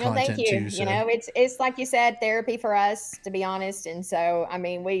have great content too. So. It's like you said, therapy for us, to be honest. And so, I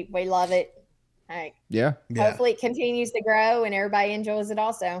mean, we love it. Right. Yeah. Hopefully it continues to grow and everybody enjoys it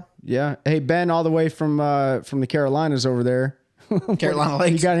also. Yeah. Hey, Ben, all the way from the Carolinas over there. Carolina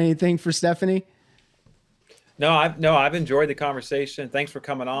Lakes. You got anything for Stephanie? No, I've enjoyed the conversation. Thanks for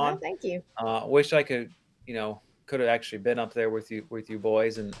coming on. Oh, thank you. Wish I could have actually been up there with you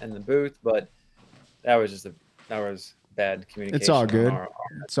boys in the booth, but that was bad communication. It's all good.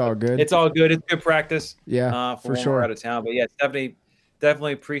 It's all good. It's all good. It's good practice. Yeah, for for when sure. we're out of town. But yeah, Stephanie,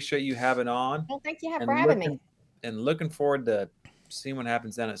 definitely appreciate you having on. Well, thank you and for having me. And looking forward to seeing what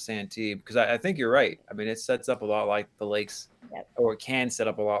happens down at Santee, because I think you're right. I mean, it sets up a lot like the lakes, or it can set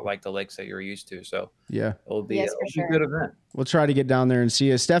up a lot like the lakes that you're used to. So yeah, it'll be, a good event. We'll try to get down there and see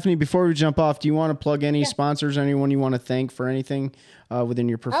you. Stephanie, before we jump off, do you want to plug any sponsors, anyone you want to thank for anything within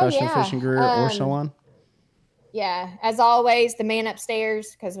your professional fishing career or so on? Yeah, as always, the man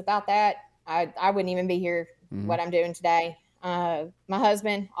upstairs, because without that, I wouldn't even be here, what I'm doing today. My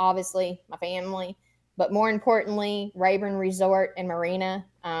husband, obviously, my family, but more importantly, Rayburn Resort and Marina.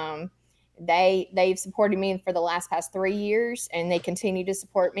 They've supported me for the past 3 years, and they continue to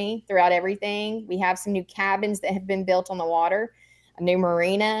support me throughout everything. We have some new cabins that have been built on the water, a new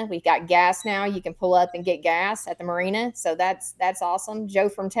marina. We've got gas now. You can pull up and get gas at the marina. So that's awesome. Joe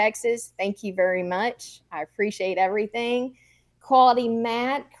from Texas, thank you very much. I appreciate everything. Quality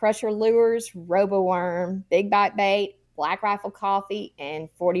Mat, Crusher Lures, RoboWorm, Big Bite Bait, Black Rifle Coffee, and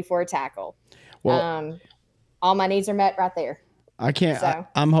 44 Tackle. Well, all my needs are met right there. I can't. So.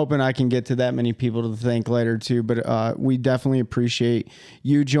 I'm hoping I can get to that many people to thank later too. But we definitely appreciate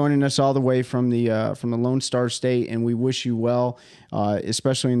you joining us all the way from the Lone Star State, and we wish you well,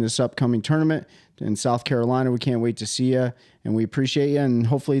 especially in this upcoming tournament in South Carolina. We can't wait to see you, and we appreciate you. And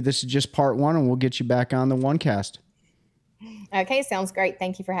hopefully this is just part one, and we'll get you back on the OneCast. Okay, sounds great.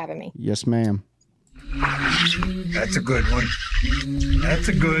 Thank you for having me. Yes, ma'am. That's a good one. That's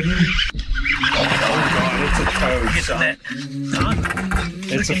a good one. Oh God, it's a toad, son.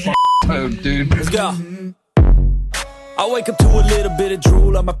 It's a toad, dude. Let's go. I wake up to a little bit of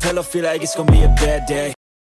drool on my pillow, feel like it's gonna be a bad day.